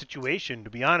about the situation,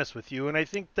 to be honest with you. And I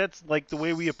think that's like the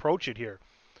way we approach it here.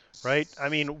 Right? I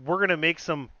mean, we're going to make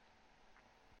some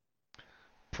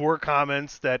poor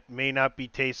comments that may not be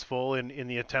tasteful in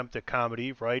the attempt at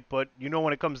comedy, right? But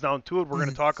when it comes down to it, we're going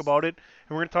to talk about it,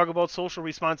 and we're going to talk about social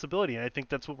responsibility, and I think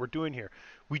that's what we're doing here.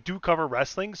 We do cover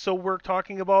wrestling, so we're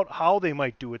talking about how they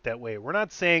might do it that way. We're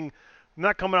not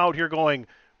coming out here going,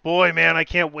 boy, man, I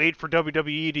can't wait for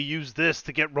WWE to use this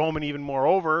to get Roman even more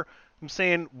over. I'm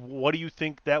saying, what do you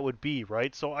think that would be,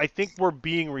 right? So I think we're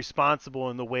being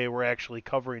responsible in the way we're actually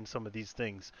covering some of these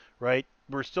things, right?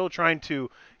 We're still trying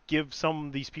to give some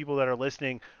of these people that are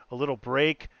listening a little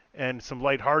break and some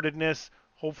lightheartedness.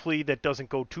 Hopefully that doesn't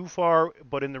go too far,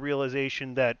 but in the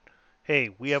realization that, hey,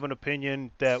 we have an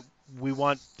opinion that we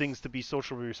want things to be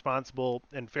socially responsible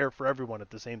and fair for everyone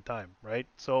at the same time, right?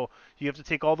 So you have to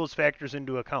take all those factors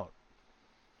into account.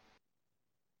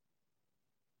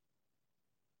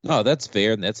 No, that's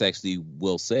fair, and that's actually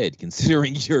well said,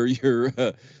 considering your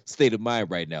state of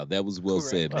mind right now. That was well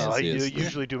said, man. Well, I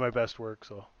usually do my best work,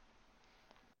 so.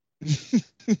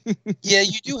 Yeah,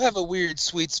 you do have a weird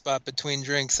sweet spot between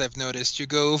drinks, I've noticed. You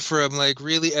go from like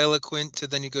really eloquent to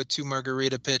then you go to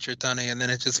margarita pitch or Tony, and then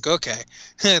it's just like, okay,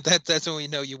 that's when we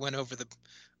know you went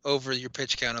over your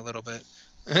pitch count a little bit.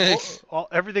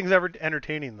 Everything's ever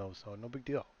entertaining though, so no big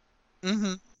deal.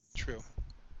 Mm-hmm. True.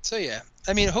 So yeah,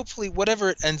 I mean, hopefully whatever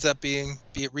it ends up being,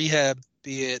 be it rehab,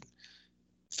 be it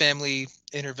family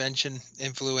intervention,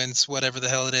 influence, whatever the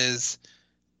hell it is,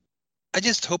 I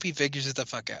just hope he figures it the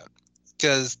fuck out.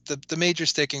 Because the major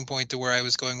sticking point to where I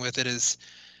was going with it is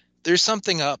there's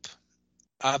something up,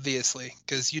 obviously,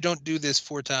 because you don't do this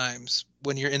 4 times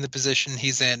when you're in the position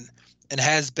he's in and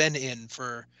has been in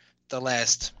for the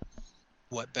last,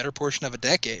 better portion of a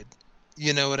decade.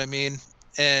 You know what I mean?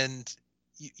 And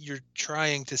you're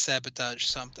trying to sabotage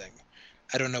something.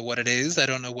 I don't know what it is. I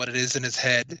don't know what it is in his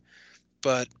head,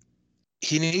 but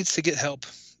he needs to get help.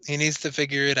 He needs to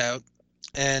figure it out.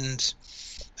 And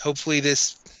hopefully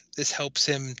this helps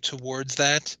him towards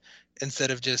that instead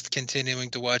of just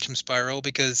continuing to watch him spiral,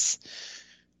 because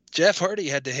Jeff Hardy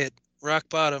had to hit rock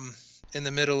bottom in the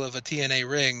middle of a TNA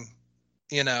ring,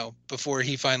 before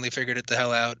he finally figured it the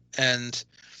hell out. And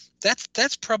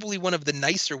that's probably one of the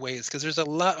nicer ways, because there's a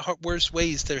lot worse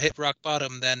ways to hit rock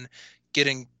bottom than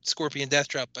getting Scorpion Death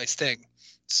Drop by Sting.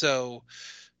 So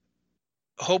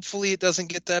hopefully it doesn't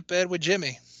get that bad with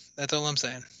Jimmy. That's all I'm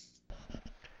saying.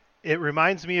 It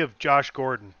reminds me of Josh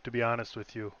Gordon, to be honest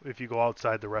with you, if you go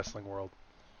outside the wrestling world.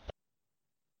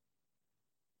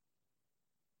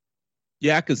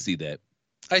 Yeah, I could see that.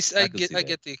 I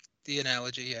get the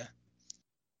analogy, yeah.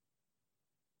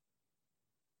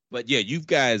 But yeah, you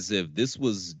guys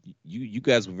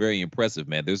were very impressive,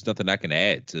 man. There's nothing I can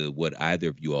add to what either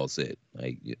of you all said.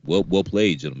 Like, well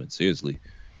played, gentlemen. Seriously,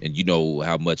 and you know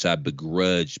how much I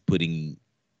begrudge putting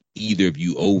either of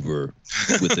you over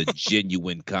with a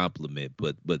genuine compliment.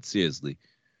 But seriously,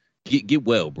 get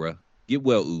well, bro. Get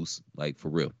well, Oos. Like, for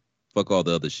real. Fuck all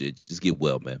the other shit. Just get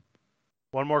well, man.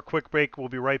 One more quick break. We'll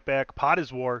be right back. Pod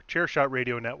is War, Chairshot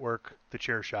Radio Network,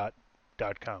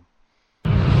 thechairshot.com.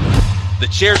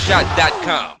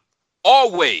 Thechairshot.com.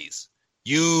 Always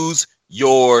use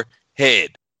your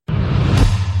head.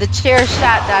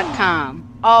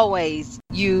 Thechairshot.com. Always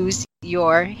use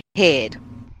your head.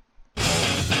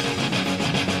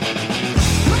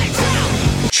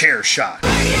 Chairshot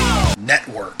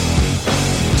Network.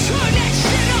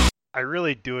 I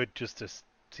really do it just to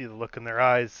see the look in their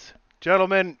eyes.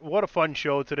 Gentlemen, what a fun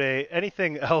show today.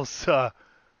 Anything else?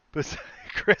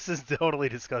 Chris is totally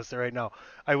disgusted right now.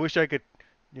 I wish I could,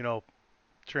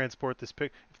 transport this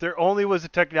pic. If there only was a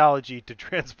technology to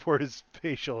transport his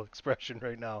facial expression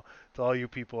right now to all you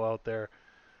people out there.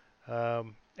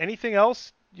 Anything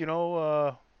else? It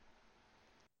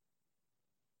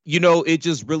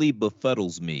just really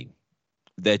befuddles me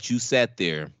that you sat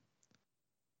there,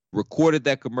 recorded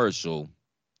that commercial,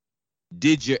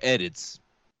 did your edits,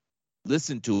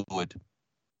 listened to it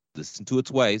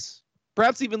twice,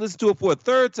 perhaps even listened to it for a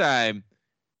third time,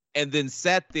 and then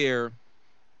sat there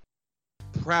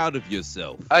proud of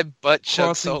yourself. I butt chug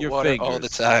crossing salt your water fingers all the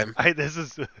time. This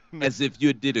is as if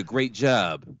you did a great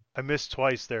job. I missed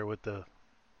twice there with the.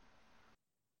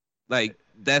 Like,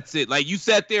 that's it. Like, you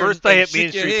sat there First and I hit shook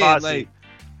Main your Street head, Posse,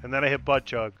 and then I hit butt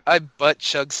chug. I butt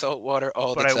chug salt water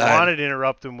all the But time. I wanted to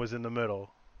interrupt him was in the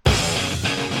middle.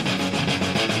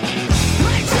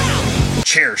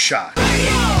 Chair Shot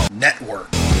Network.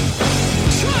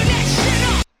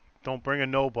 Don't bring a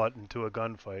no button to a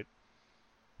gunfight.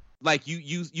 like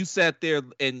you sat there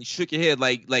and shook your head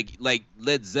like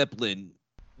Led Zeppelin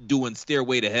doing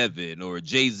Stairway to Heaven, or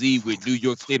Jay-Z with New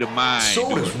York State of Mind.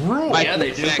 So is Rule. Michael Yeah,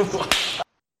 they do. Jackson.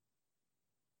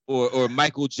 Or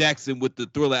Michael Jackson with the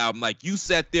Thriller album. Like, you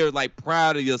sat there like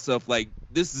proud of yourself, like,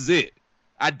 this is it.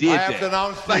 I did I that. have to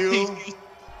announce to Like, you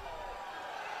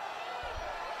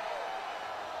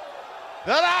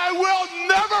that I will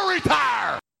never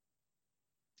retire.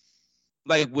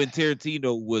 like when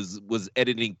Tarantino was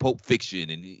editing Pulp Fiction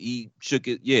and he shook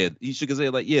his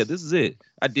head like, yeah, this is it.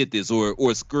 I did this. Or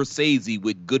Scorsese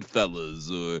with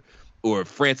Goodfellas, or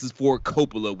Francis Ford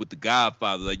Coppola with The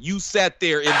Godfather. Like, you sat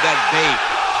there in that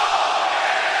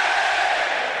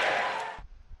vein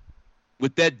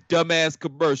with that dumbass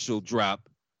commercial drop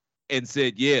and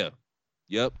said, yeah,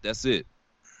 yep, that's it.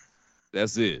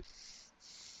 That's it.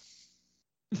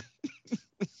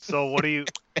 So what do you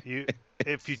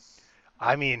if you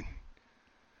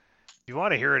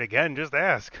want to hear it again, just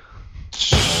ask.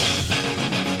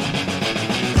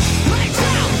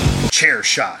 Chair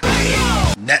Shot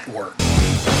Network.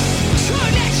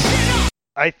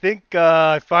 I think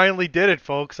I finally did it,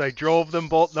 folks. I drove them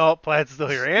both. No, Platt's still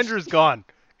here. Andrew's gone.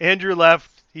 Andrew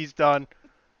left. He's done.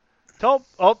 Oh,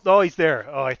 no, he's there.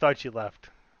 Oh, I thought you left.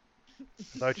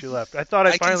 I thought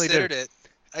I finally did it.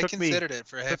 I considered it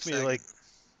for a half Took me second. like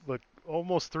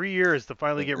almost 3 years to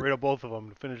finally get rid of both of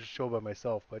them to finish the show by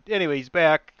myself. But anyway, he's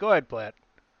back. Go ahead, Platt.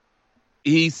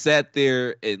 He sat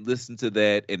there and listened to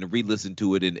that and re-listened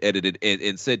to it and edited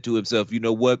and said to himself, you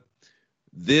know what?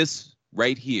 This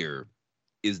right here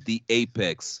is the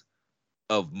apex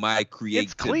of my creativity.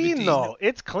 It's clean, though.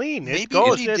 It's clean. Maybe It goes.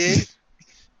 what he did.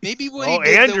 Maybe what he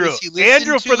did Andrew. though, was he listened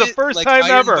Andrew to for the it first like time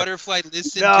Iron ever. Butterfly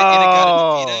listened to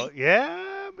Inagata Davida.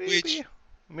 Yeah, maybe. Which,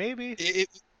 maybe.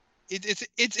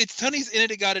 It's Tony's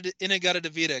Inagata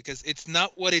Davida because it's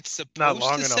not what it's supposed Not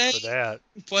long to enough say, for that.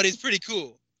 but it's pretty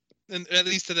cool, and at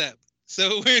least to them.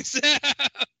 So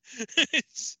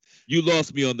You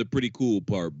lost me on the pretty cool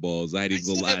part, Balls. I ain't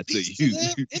even gonna lie to you.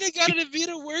 Inagata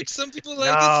Davida works. Some people like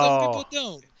it, some people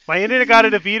don't. My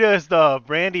Inagata Davida is the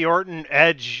Randy Orton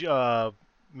Edge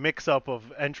mix-up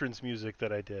of entrance music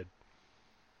that I did.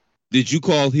 Did you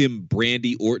call him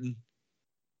Brandy Orton?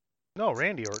 No,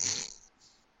 Randy Orton.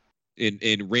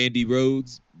 And Randy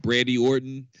Rhodes, Brandy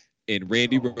Orton, and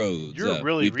Randy Rhodes. You're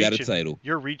really we've reaching. got a title.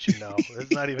 You're reaching now.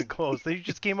 It's not even close. They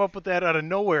just came up with that out of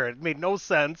nowhere. It made no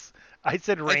sense. I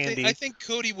said Randy. I think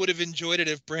Cody would have enjoyed it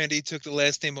if Brandy took the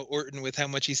last name of Orton with how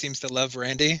much he seems to love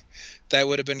Randy. That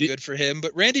would have been good for him.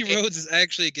 But Randy Rhodes is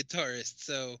actually a guitarist,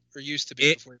 or used to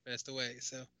be before he passed away.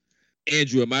 So,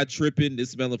 Andrew, am I tripping?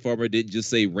 This Melon Farmer didn't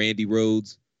just say Randy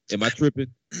Rhodes. Am I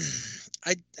tripping?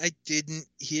 I didn't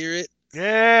hear it.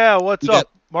 Yeah, what's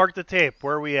up? Mark the tape.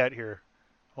 Where are we at here?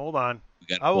 Hold on.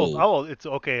 I will. It's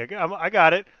okay. I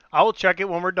got it. I will check it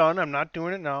when we're done. I'm not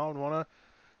doing it now. I want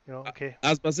to, okay.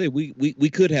 I was about to say, we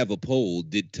could have a poll.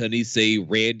 Did Tunney say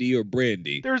Randy or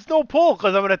Brandy? There's no poll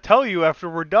because I'm going to tell you after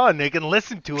we're done. They can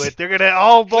listen to it. They're going to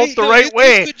all vote the right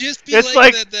way. It's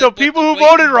like the people who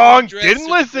voted wrong didn't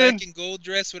listen. Black and gold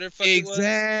dress, whatever fuck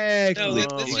Exactly. it was.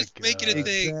 No, let's just make it a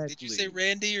thing. Did you say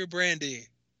Randy or Brandy?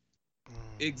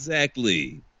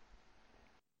 Exactly.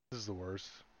 This is the worst.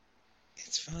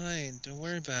 It's fine. Don't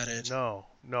worry about it. No.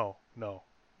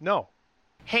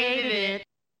 Hated it.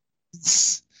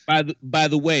 By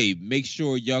the way, make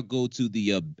sure y'all go to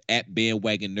the at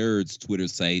Bandwagon Nerds Twitter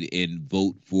site and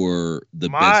vote for the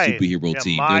best superhero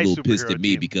team. They're a little pissed at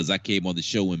me because I came on the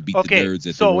show and beat the nerds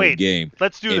at the wrong game.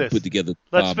 Let's do this. Put together.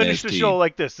 Let's finish the show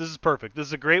like this. This is perfect. This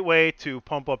is a great way to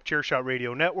pump up Chairshot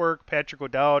Radio Network. Patrick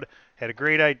O'Dowd had a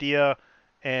great idea,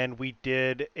 and we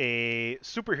did a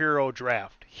superhero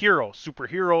draft.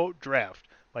 Superhero draft.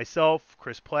 Myself,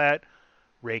 Chris Platt,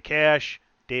 Ray Cash,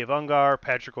 Dave Ungar,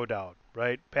 Patrick O'Dowd.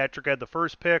 Right? Patrick had the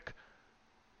first pick.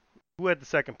 Who had the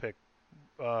second pick?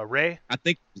 Ray? I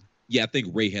think Yeah, I think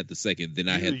Ray had the second. Then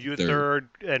I had you the third,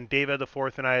 and Dave had the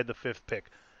fourth, and I had the fifth pick.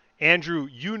 Andrew,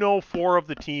 you know 4 of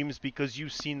the teams because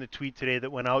you've seen the tweet today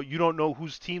that went out. You don't know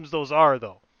whose teams those are,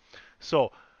 though.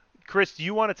 So, Chris, do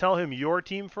you want to tell him your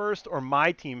team first or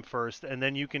my team first, and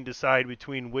then you can decide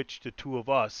between which the two of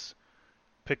us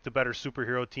pick the better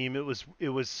superhero team? It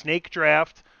was snake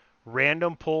draft,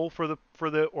 random pull for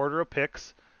the order of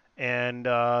picks, and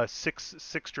six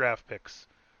draft picks.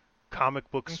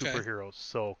 Comic book superheroes.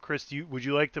 So, Chris, would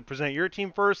you like to present your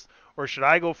team first, or should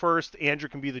I go first? Andrew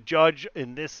can be the judge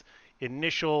in this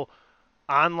initial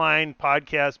online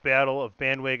podcast battle of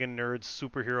Bandwagon Nerds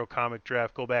superhero comic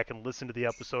draft. Go back and listen to the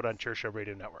episode on Chairshot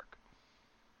Radio Network.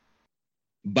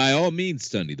 By all means,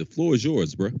 Sonny, the floor is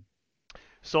yours, bro.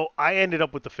 So I ended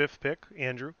up with the 5th pick,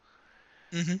 Andrew.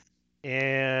 Mm-hmm.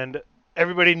 And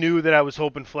everybody knew that I was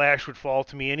hoping Flash would fall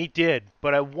to me, and he did.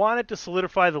 But I wanted to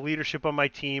solidify the leadership on my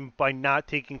team by not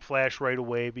taking Flash right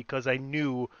away because I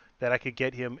knew that I could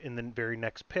get him in the very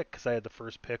next pick because I had the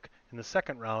first pick in the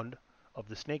second round of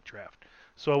the snake draft.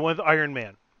 So I went with Iron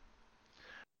Man.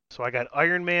 So I got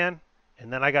Iron Man,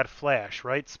 and then I got Flash,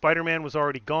 right? Spider-Man was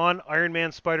already gone. Iron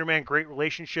Man, Spider-Man, great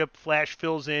relationship. Flash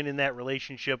fills in that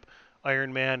relationship.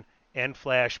 Iron Man and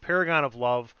Flash, paragon of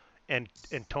love, and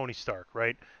Tony Stark,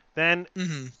 right? Then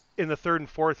in the 3rd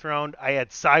and 4th round, I had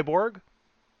Cyborg,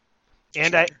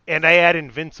 and I had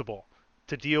Invincible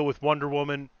to deal with Wonder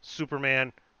Woman,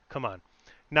 Superman. Come on.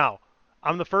 Now,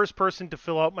 I'm the first person to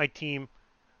fill out my team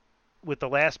with the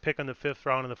last pick in the 5th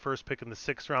round and the first pick in the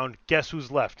 6th round. Guess who's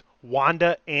left?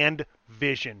 Wanda and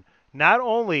Vision. Not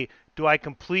only do I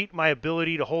complete my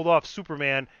ability to hold off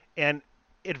Superman and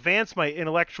advance my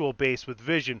intellectual base with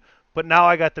Vision, but now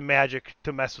I got the magic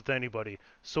to mess with anybody.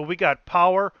 So we got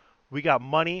power, we got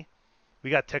money,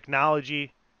 we got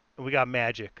technology, and we got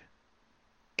magic.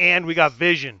 And we got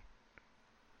Vision.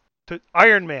 To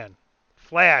Iron Man,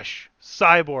 Flash,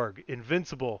 Cyborg,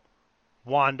 Invincible,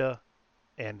 Wanda,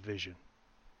 and Vision.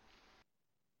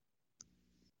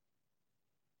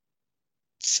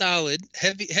 Solid.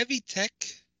 Heavy tech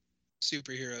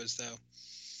superheroes, though.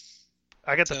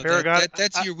 I got the Paragon.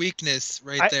 That's your weakness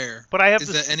right there. But I have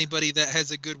that anybody that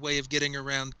has a good way of getting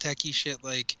around techie shit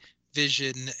like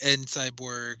Vision and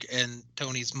Cyborg and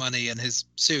Tony's money and his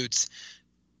suits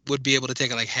would be able to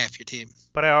take like half your team.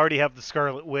 But I already have the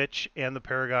Scarlet Witch and the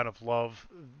Paragon of Love,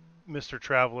 Mr.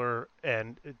 Traveler,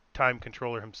 and Time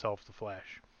Controller himself, the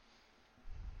Flash.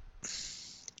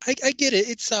 I get it.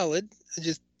 It's solid.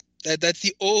 That's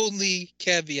the only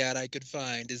caveat I could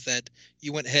find is that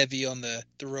you went heavy on the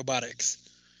robotics.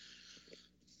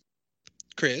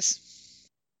 Chris?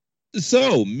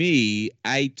 So,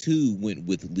 I too went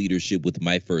with leadership with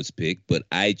my first pick, but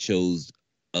I chose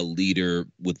a leader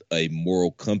with a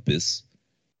moral compass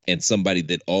and somebody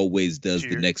that always does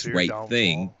the next right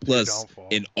thing, plus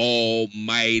an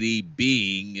almighty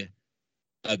being,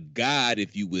 a god,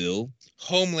 if you will.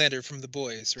 Homelander from The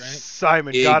Boys, right?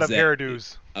 Simon, God of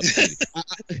hairdos.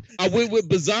 I went with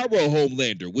Bizarro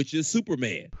Homelander, which is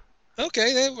Superman.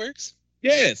 Okay, that works.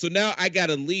 Yeah, so now I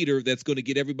got a leader that's going to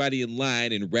get everybody in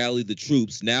line and rally the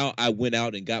troops. Now I went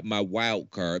out and got my wild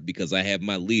card because I have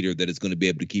my leader that is going to be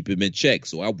able to keep him in check.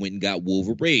 So I went and got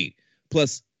Wolverine.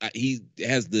 Plus, he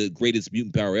has the greatest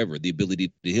mutant power ever, the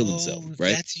ability to heal himself,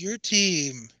 right? That's your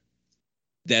team.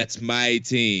 That's my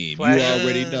team. Flash, you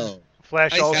already know.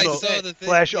 Flash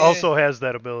also has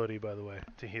that ability, by the way,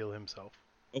 to heal himself.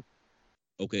 Oh,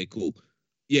 okay, cool.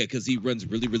 Yeah, because he runs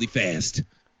really, really fast.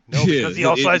 No, because he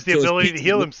also has the ability to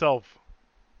heal himself.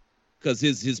 Because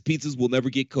his pizzas will never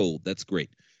get cold. That's great.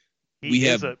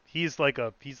 He's like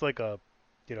a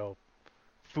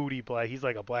foodie black. He's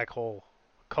like a black hole,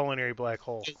 culinary black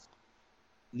hole.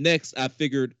 Next, I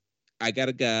figured I got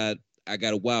a god. I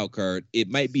got a wild card. It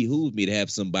might behoove me to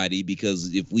have somebody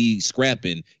because if we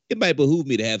scrapping, it might behoove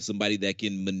me to have somebody that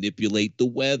can manipulate the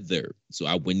weather. So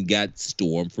I went and got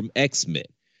Storm from X-Men.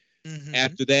 Mm-hmm.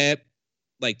 After that,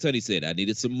 like Tony said, I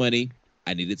needed some money.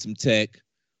 I needed some tech.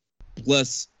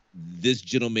 Plus, this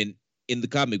gentleman in the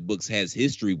comic books has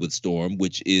history with Storm,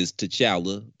 which is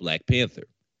T'Challa, Black Panther.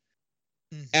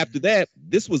 Mm-hmm. After that,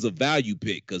 this was a value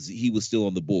pick because he was still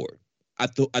on the board.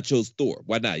 I chose Thor.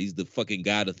 Why not? He's the fucking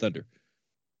god of thunder.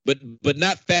 But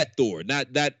not fat Thor, not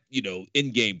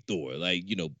in-game Thor, like,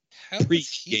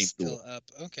 pre-game Thor. Up?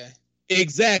 Okay.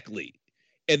 Exactly.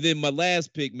 And then my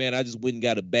last pick, man, I just went and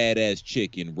got a badass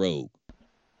chick in Rogue.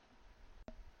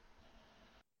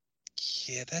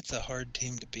 Yeah, that's a hard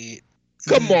team to beat.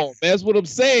 Come on, man. That's what I'm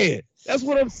saying.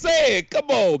 Come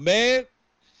on, man.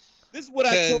 This is what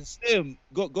I told him.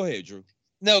 Go ahead, Drew.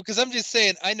 No, because I'm just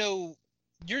saying, I know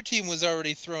your team was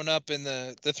already thrown up in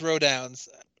the throwdowns.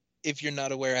 if you're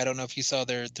not aware, I don't know if you saw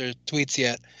their tweets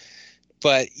yet,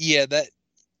 but yeah, that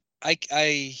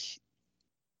I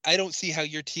don't see how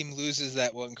your team loses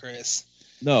that one, Chris.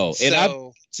 No, and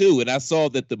I saw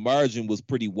that the margin was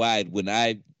pretty wide when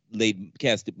I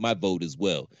casted my vote as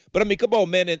well. But I mean, come on,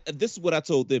 man. And this is what I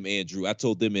told them, Andrew. I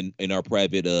told them in our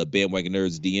private Bandwagon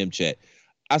Nerds DM chat.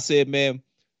 I said, man,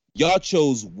 y'all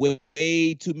chose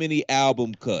way too many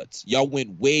album cuts. Y'all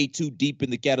went way too deep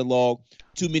in the catalog.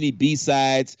 Too many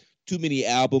B-sides. Too many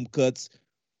album cuts.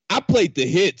 I played the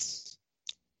hits.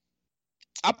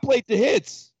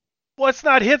 What's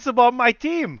not hits about my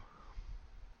team?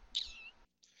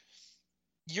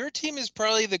 Your team is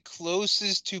probably the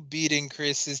closest to beating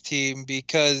Chris's team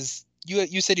because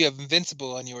you said you have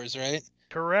Invincible on yours, right?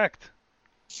 Correct.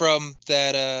 From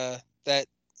that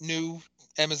new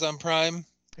Amazon Prime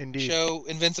show,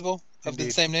 Invincible, of the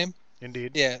same name.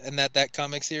 Indeed. Yeah, and that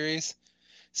comic series.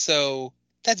 So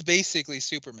that's basically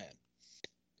Superman,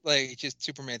 like just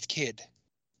Superman's kid,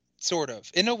 sort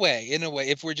of, in a way.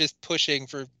 If we're just pushing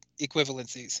for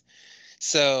equivalencies,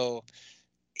 so.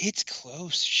 It's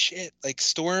close. Shit. Like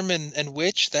Storm and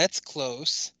Witch, that's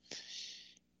close.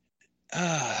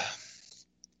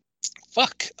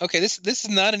 Fuck. Okay, this is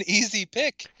not an easy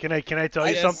pick. Can I tell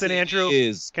you something, Andrew?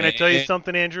 I tell you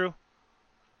something, Andrew?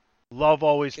 Love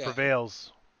always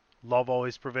prevails. Love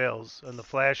always prevails. And the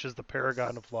Flash is the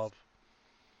paragon of love.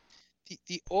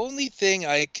 The only thing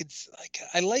I could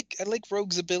I like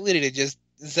Rogue's ability to just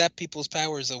zap people's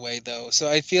powers away though.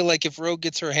 So I feel like if Rogue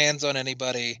gets her hands on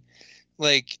anybody,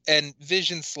 and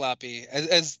Vision's sloppy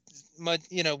as much,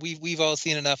 we've all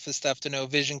seen enough of stuff to know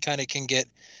Vision kind of can get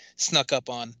snuck up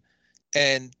on,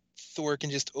 and Thor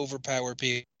can just overpower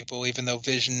people, even though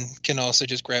Vision can also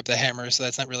just grab the hammer. So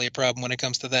that's not really a problem when it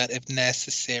comes to that, if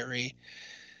necessary.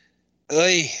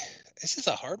 This is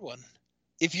a hard one.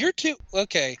 If you're too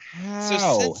okay,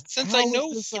 so since I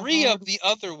know three of the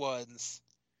other ones,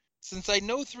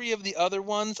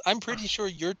 I'm pretty sure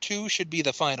your two should be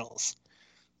the finals.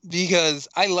 Because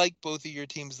I like both of your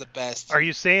teams the best. Are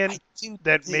you saying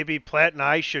that maybe Platt and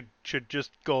I should just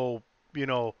go,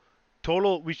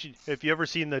 total? We should. If you ever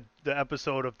seen the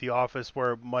episode of The Office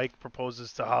where Mike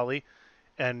proposes to Holly,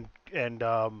 and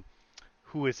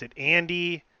who is it?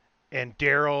 Andy and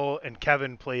Daryl and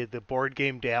Kevin played the board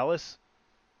game Dallas.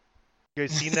 You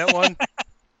guys seen that one?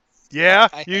 Yeah,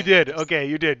 you did. Okay,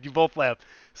 you did. You both laughed.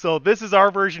 So this is our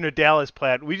version of Dallas,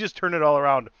 Platt. We just turn it all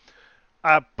around.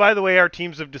 By the way, our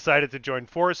teams have decided to join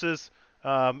forces,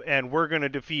 and we're going to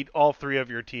defeat all three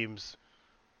of your teams.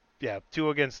 Yeah,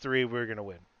 2 against 3, we're going to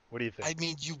win. What do you think? I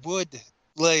mean, you would.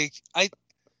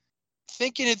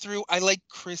 Thinking it through, I like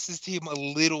Chris's team a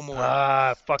little more.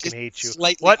 I fucking hate you.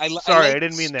 Slightly. What? Sorry, I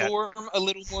didn't mean that. Storm a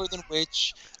little more than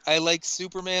Witch. I like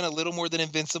Superman a little more than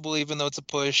Invincible, even though it's a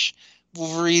push.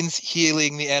 Wolverine's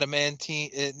healing the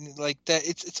adamantine, and like that.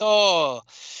 It's all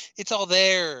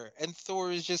there. And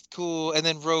Thor is just cool. And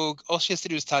then Rogue, all she has to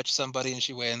do is touch somebody and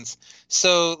she wins.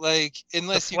 So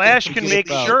unless the Flash can make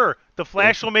sure, the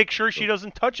Flash will make sure she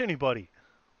doesn't touch anybody.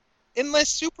 Unless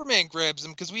Superman grabs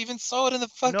him, because we even saw it in the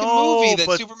fucking movie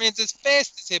that Superman's as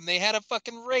fast as him. They had a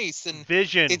fucking race, and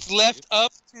Vision. It's left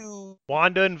up to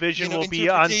Wanda and Vision will be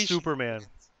on Superman.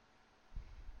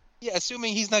 Yeah,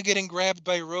 assuming he's not getting grabbed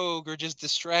by Rogue or just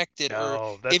distracted.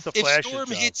 No, or that's if Storm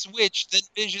hits Witch, then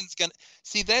Vision's gonna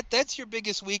see that's your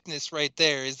biggest weakness right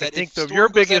there. Is that I think your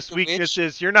biggest weakness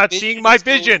is you're not seeing my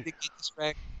vision.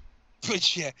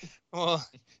 Which well,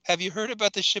 have you heard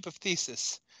about the ship of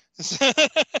Theseus?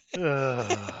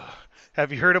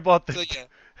 Have you heard about the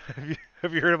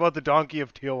have you heard about the donkey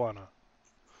of Tijuana?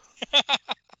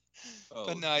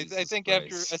 But no, I think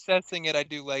after assessing it, I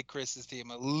do like Chris's team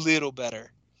a little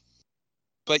better.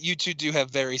 But you two do have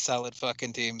very solid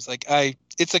fucking teams.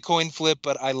 It's a coin flip,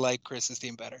 but I like Chris's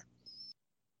team better.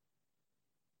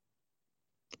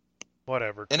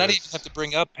 Whatever. And I didn't even have to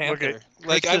bring up Panther.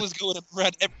 I was going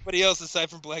around everybody else aside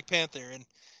from Black Panther, and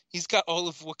he's got all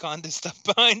of Wakanda stuff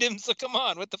behind him. So come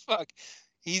on, what the fuck?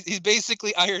 He's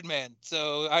basically Iron Man.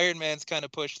 So Iron Man's kind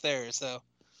of pushed there. So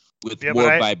with more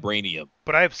vibranium.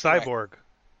 But I have Cyborg.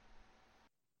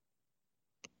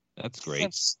 That's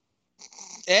great.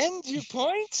 And your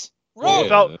point? Wrong.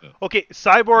 Yeah. Okay,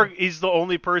 Cyborg is the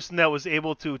only person that was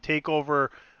able to take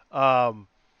over.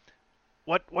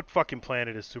 What fucking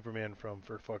planet is Superman from?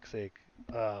 For fuck's sake!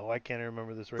 Why can't I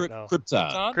remember this right now?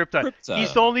 Krypton.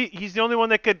 He's the only one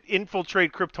that could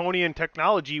infiltrate Kryptonian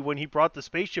technology when he brought the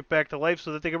spaceship back to life,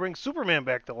 so that they could bring Superman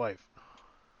back to life.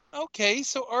 Okay,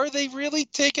 so are they really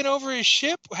taking over his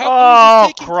ship?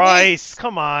 Oh Christ!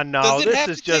 Come on now. Does it this have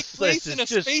is to just take place in a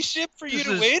spaceship for you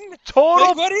to win?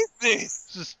 Total. What is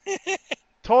this?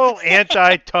 total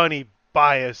anti-Tunney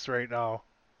bias right now.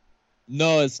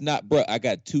 No, it's not, bro. I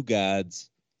got 2 gods.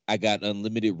 I got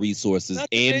unlimited resources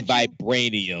and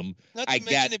vibranium. Not to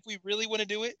mention, if we really want to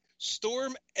do it,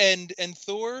 Storm and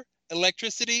Thor,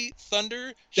 electricity,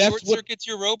 thunder, short circuits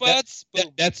your robots.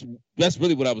 That's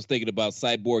really what I was thinking about.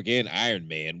 Cyborg and Iron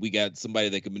Man. We got somebody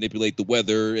that can manipulate the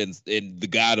weather and the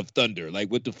god of thunder. Like,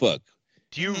 what the fuck?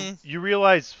 Do you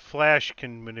realize Flash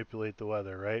can manipulate the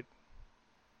weather, right?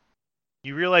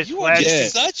 You realize Flash are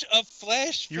such a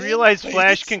Flash fan. You realize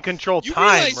Flash can control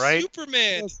time, right?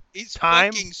 Superman is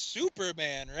fucking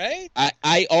Superman, right?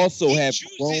 I also have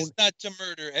chooses not to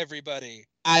murder everybody.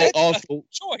 I That's a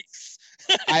choice.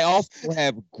 I also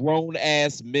have grown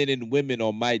ass men and women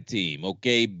on my team.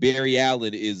 Okay, Barry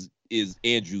Allen is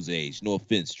Andrew's age. No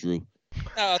offense, Drew.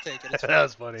 No, I'll take it. That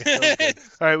was funny. That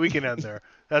was all right, we can end there.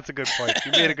 That's a good point.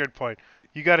 You made a good point.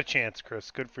 You got a chance,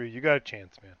 Chris. Good for you. You got a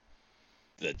chance, man.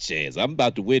 The chance. I'm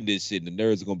about to win this shit, and the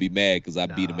nerds are gonna be mad because I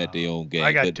beat them at their own game.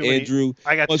 I got but too many. Andrew,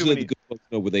 I got too many. Good folks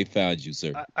know where they found you,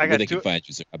 sir. I where got they can find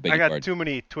you, sir. I beg I your got pardon. too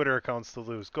many Twitter accounts to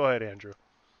lose. Go ahead, Andrew.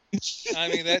 I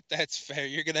mean that's fair.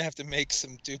 You're gonna have to make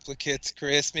some duplicates,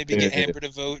 Chris. Maybe get Amber to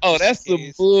vote. Oh, that's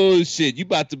some bullshit. You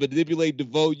about to manipulate the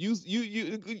vote? You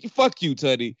fuck you,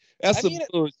 Tunney. That's some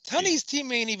bullshit. Tunney's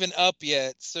team ain't even up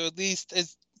yet, so at least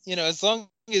as long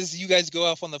as you guys go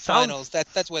off on the finals,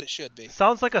 that's what it should be.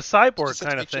 Sounds like a cyborg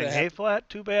kind of thing. Hey, Flat.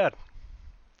 Too bad.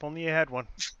 If only you had one.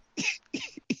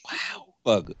 Wow.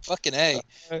 Fucking A.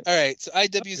 All right, so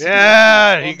IWC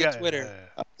on the Twitter.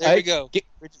 There we go.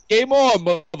 Game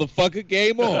on, motherfucker.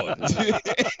 Game on.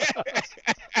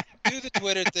 Do the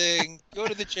Twitter thing. Go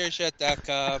to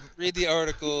thechairshot.com. Read the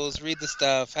articles. Read the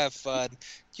stuff. Have fun.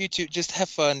 YouTube, just have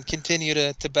fun. Continue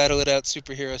to battle it out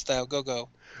superhero style. Go.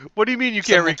 What do you mean you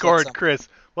can't record, Chris?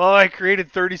 Well, I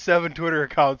created 37 Twitter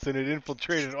accounts and it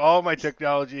infiltrated all my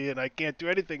technology and I can't do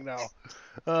anything now.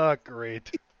 Oh, great.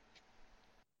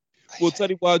 Well,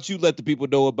 Tunney, why don't you let the people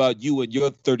know about you and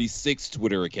your 36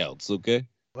 Twitter accounts, okay?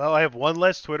 Well, I have one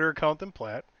less Twitter account than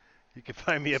Platt. You can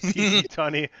find me at PC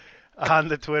Tunney on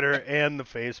the Twitter and the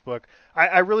Facebook.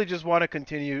 I really just want to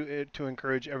continue to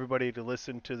encourage everybody to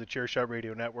listen to the Chairshot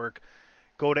Radio Network.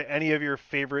 Go to any of your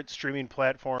favorite streaming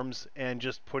platforms and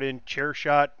just put in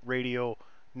Chairshot Radio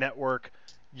Network.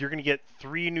 You're going to get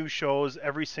 3 new shows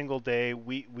every single day.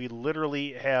 We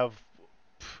literally have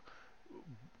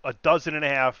a dozen and a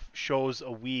half shows a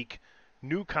week,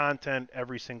 new content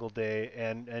every single day,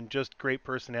 and just great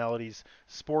personalities,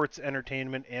 sports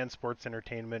entertainment and sports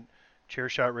entertainment,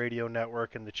 Chairshot Radio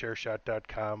Network and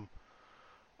thechairshot.com.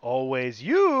 Always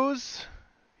use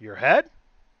your head.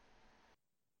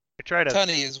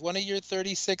 Tunney, is one of your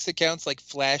 36 accounts like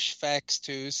Flash Facts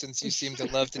too, since you seem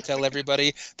to love to tell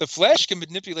everybody the Flash can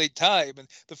manipulate time and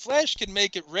the Flash can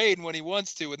make it rain when he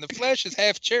wants to, and the Flash is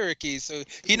half Cherokee, so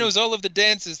he knows all of the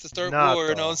dances to start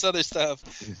war and all this other stuff.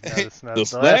 The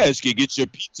Flash can get your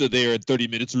pizza there in 30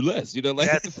 minutes or less. You know, like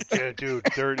that's, dude,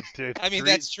 30, I mean,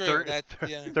 that's true.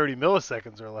 30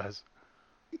 milliseconds or less.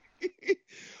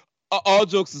 All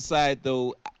jokes aside,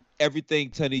 though, everything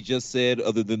Tunney just said,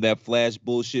 other than that Flash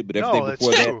bullshit, but everything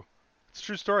before that, it's a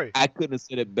true story. I couldn't have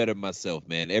said it better myself,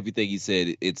 man. Everything he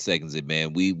said, it seconds it,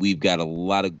 man. We've got a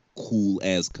lot of cool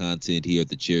ass content here at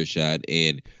the Chair Shot,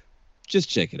 and just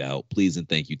check it out, please and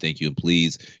thank you, and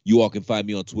please. You all can find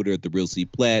me on Twitter at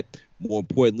 @TheRealCPlatt. More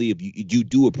importantly, if you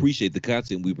do appreciate the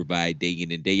content we provide day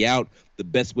in and day out, the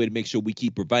best way to make sure we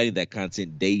keep providing that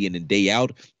content day in and day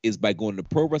out is by going to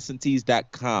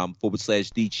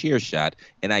ProWrestlingTees.com/TheChairShot.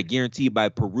 And I guarantee by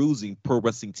perusing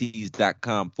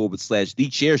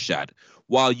ProWrestlingTees.com/TheChairShot,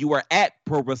 while you are at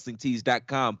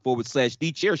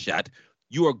ProWrestlingTees.com/TheChairShot,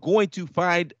 you are going to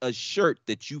find a shirt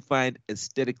that you find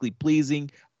aesthetically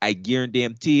pleasing. I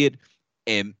guarantee it.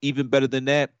 And even better than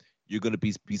that, you're going to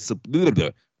be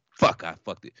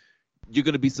You're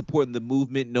going to be supporting the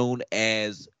movement known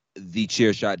as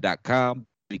thechairshot.com,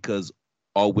 because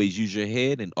always use your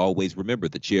head and always remember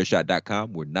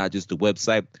thechairshot.com. We're not just a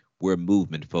website. We're a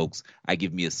movement, folks. I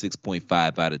give me a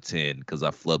 6.5 out of 10 because I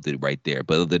flubbed it right there.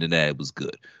 But other than that, it was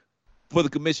good. For the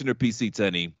Commissioner, PC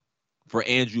Tunney, for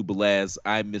Andrew Belaz,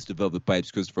 I'm Mr. Velvet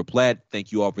Pipes, Christopher Platt.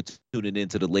 Thank you all for tuning in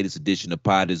to the latest edition of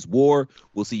Pod is War.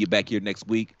 We'll see you back here next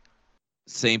week.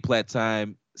 Same Platt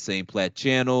time, same Platt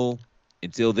channel.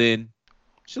 Until then,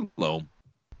 shalom.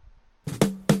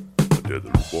 Tether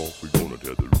roof off, we gonna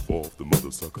tether roof off the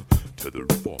mother sucker. Tether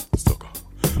roof off the sucker.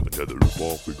 Tether roof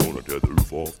off, we gonna tether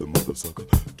roof off the mother sucker.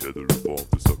 Tether roof off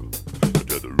the sucker.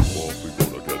 Tether roof off, we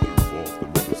gonna tether roof off the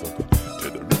mother sucker.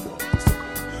 Tether roof off the sucker.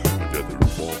 Tether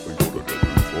roof off, we gonna tether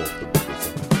roof off the mother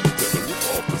sucker. Tether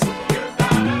roof off the sucker.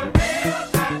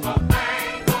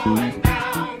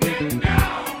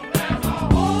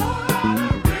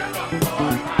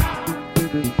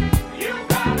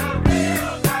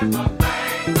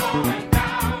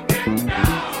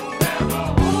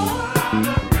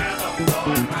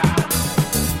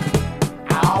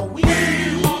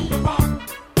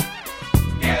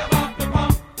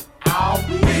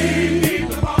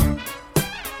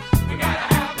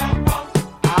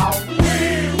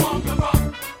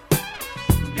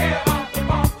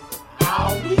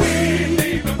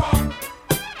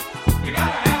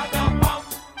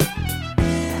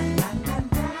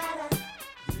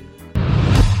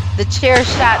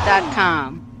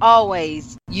 TheChairShot.com.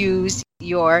 Always use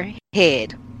your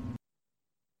head.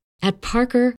 At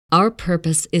Parker, our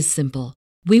purpose is simple.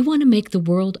 We want to make the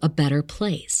world a better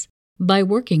place by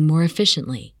working more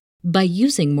efficiently, by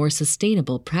using more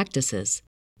sustainable practices,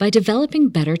 by developing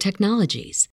better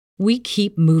technologies. We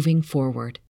keep moving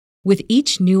forward. With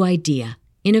each new idea,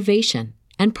 innovation,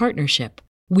 and partnership,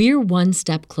 we're one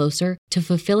step closer to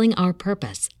fulfilling our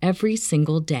purpose every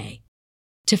single day.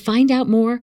 To find out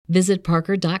more, visit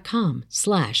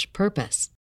parker.com/purpose.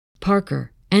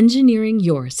 Parker, engineering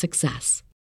your success.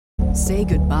 Say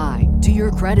goodbye to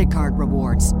your credit card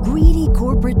rewards. Greedy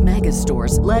corporate mega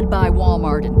stores, led by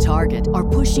Walmart and Target, are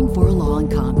pushing for a law in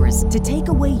Congress to take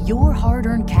away your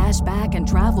hard-earned cash back and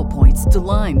travel points to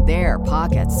line their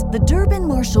pockets. The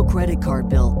Durbin-Marshall credit card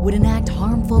bill would enact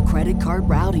harmful credit card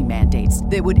routing mandates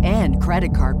that would end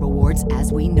credit card rewards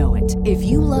as we know it. If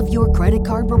you love your credit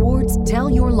card rewards, tell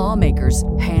your lawmakers,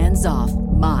 hands off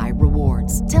my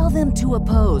rewards. Tell them to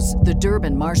oppose the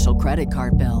Durbin-Marshall credit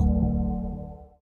card bill.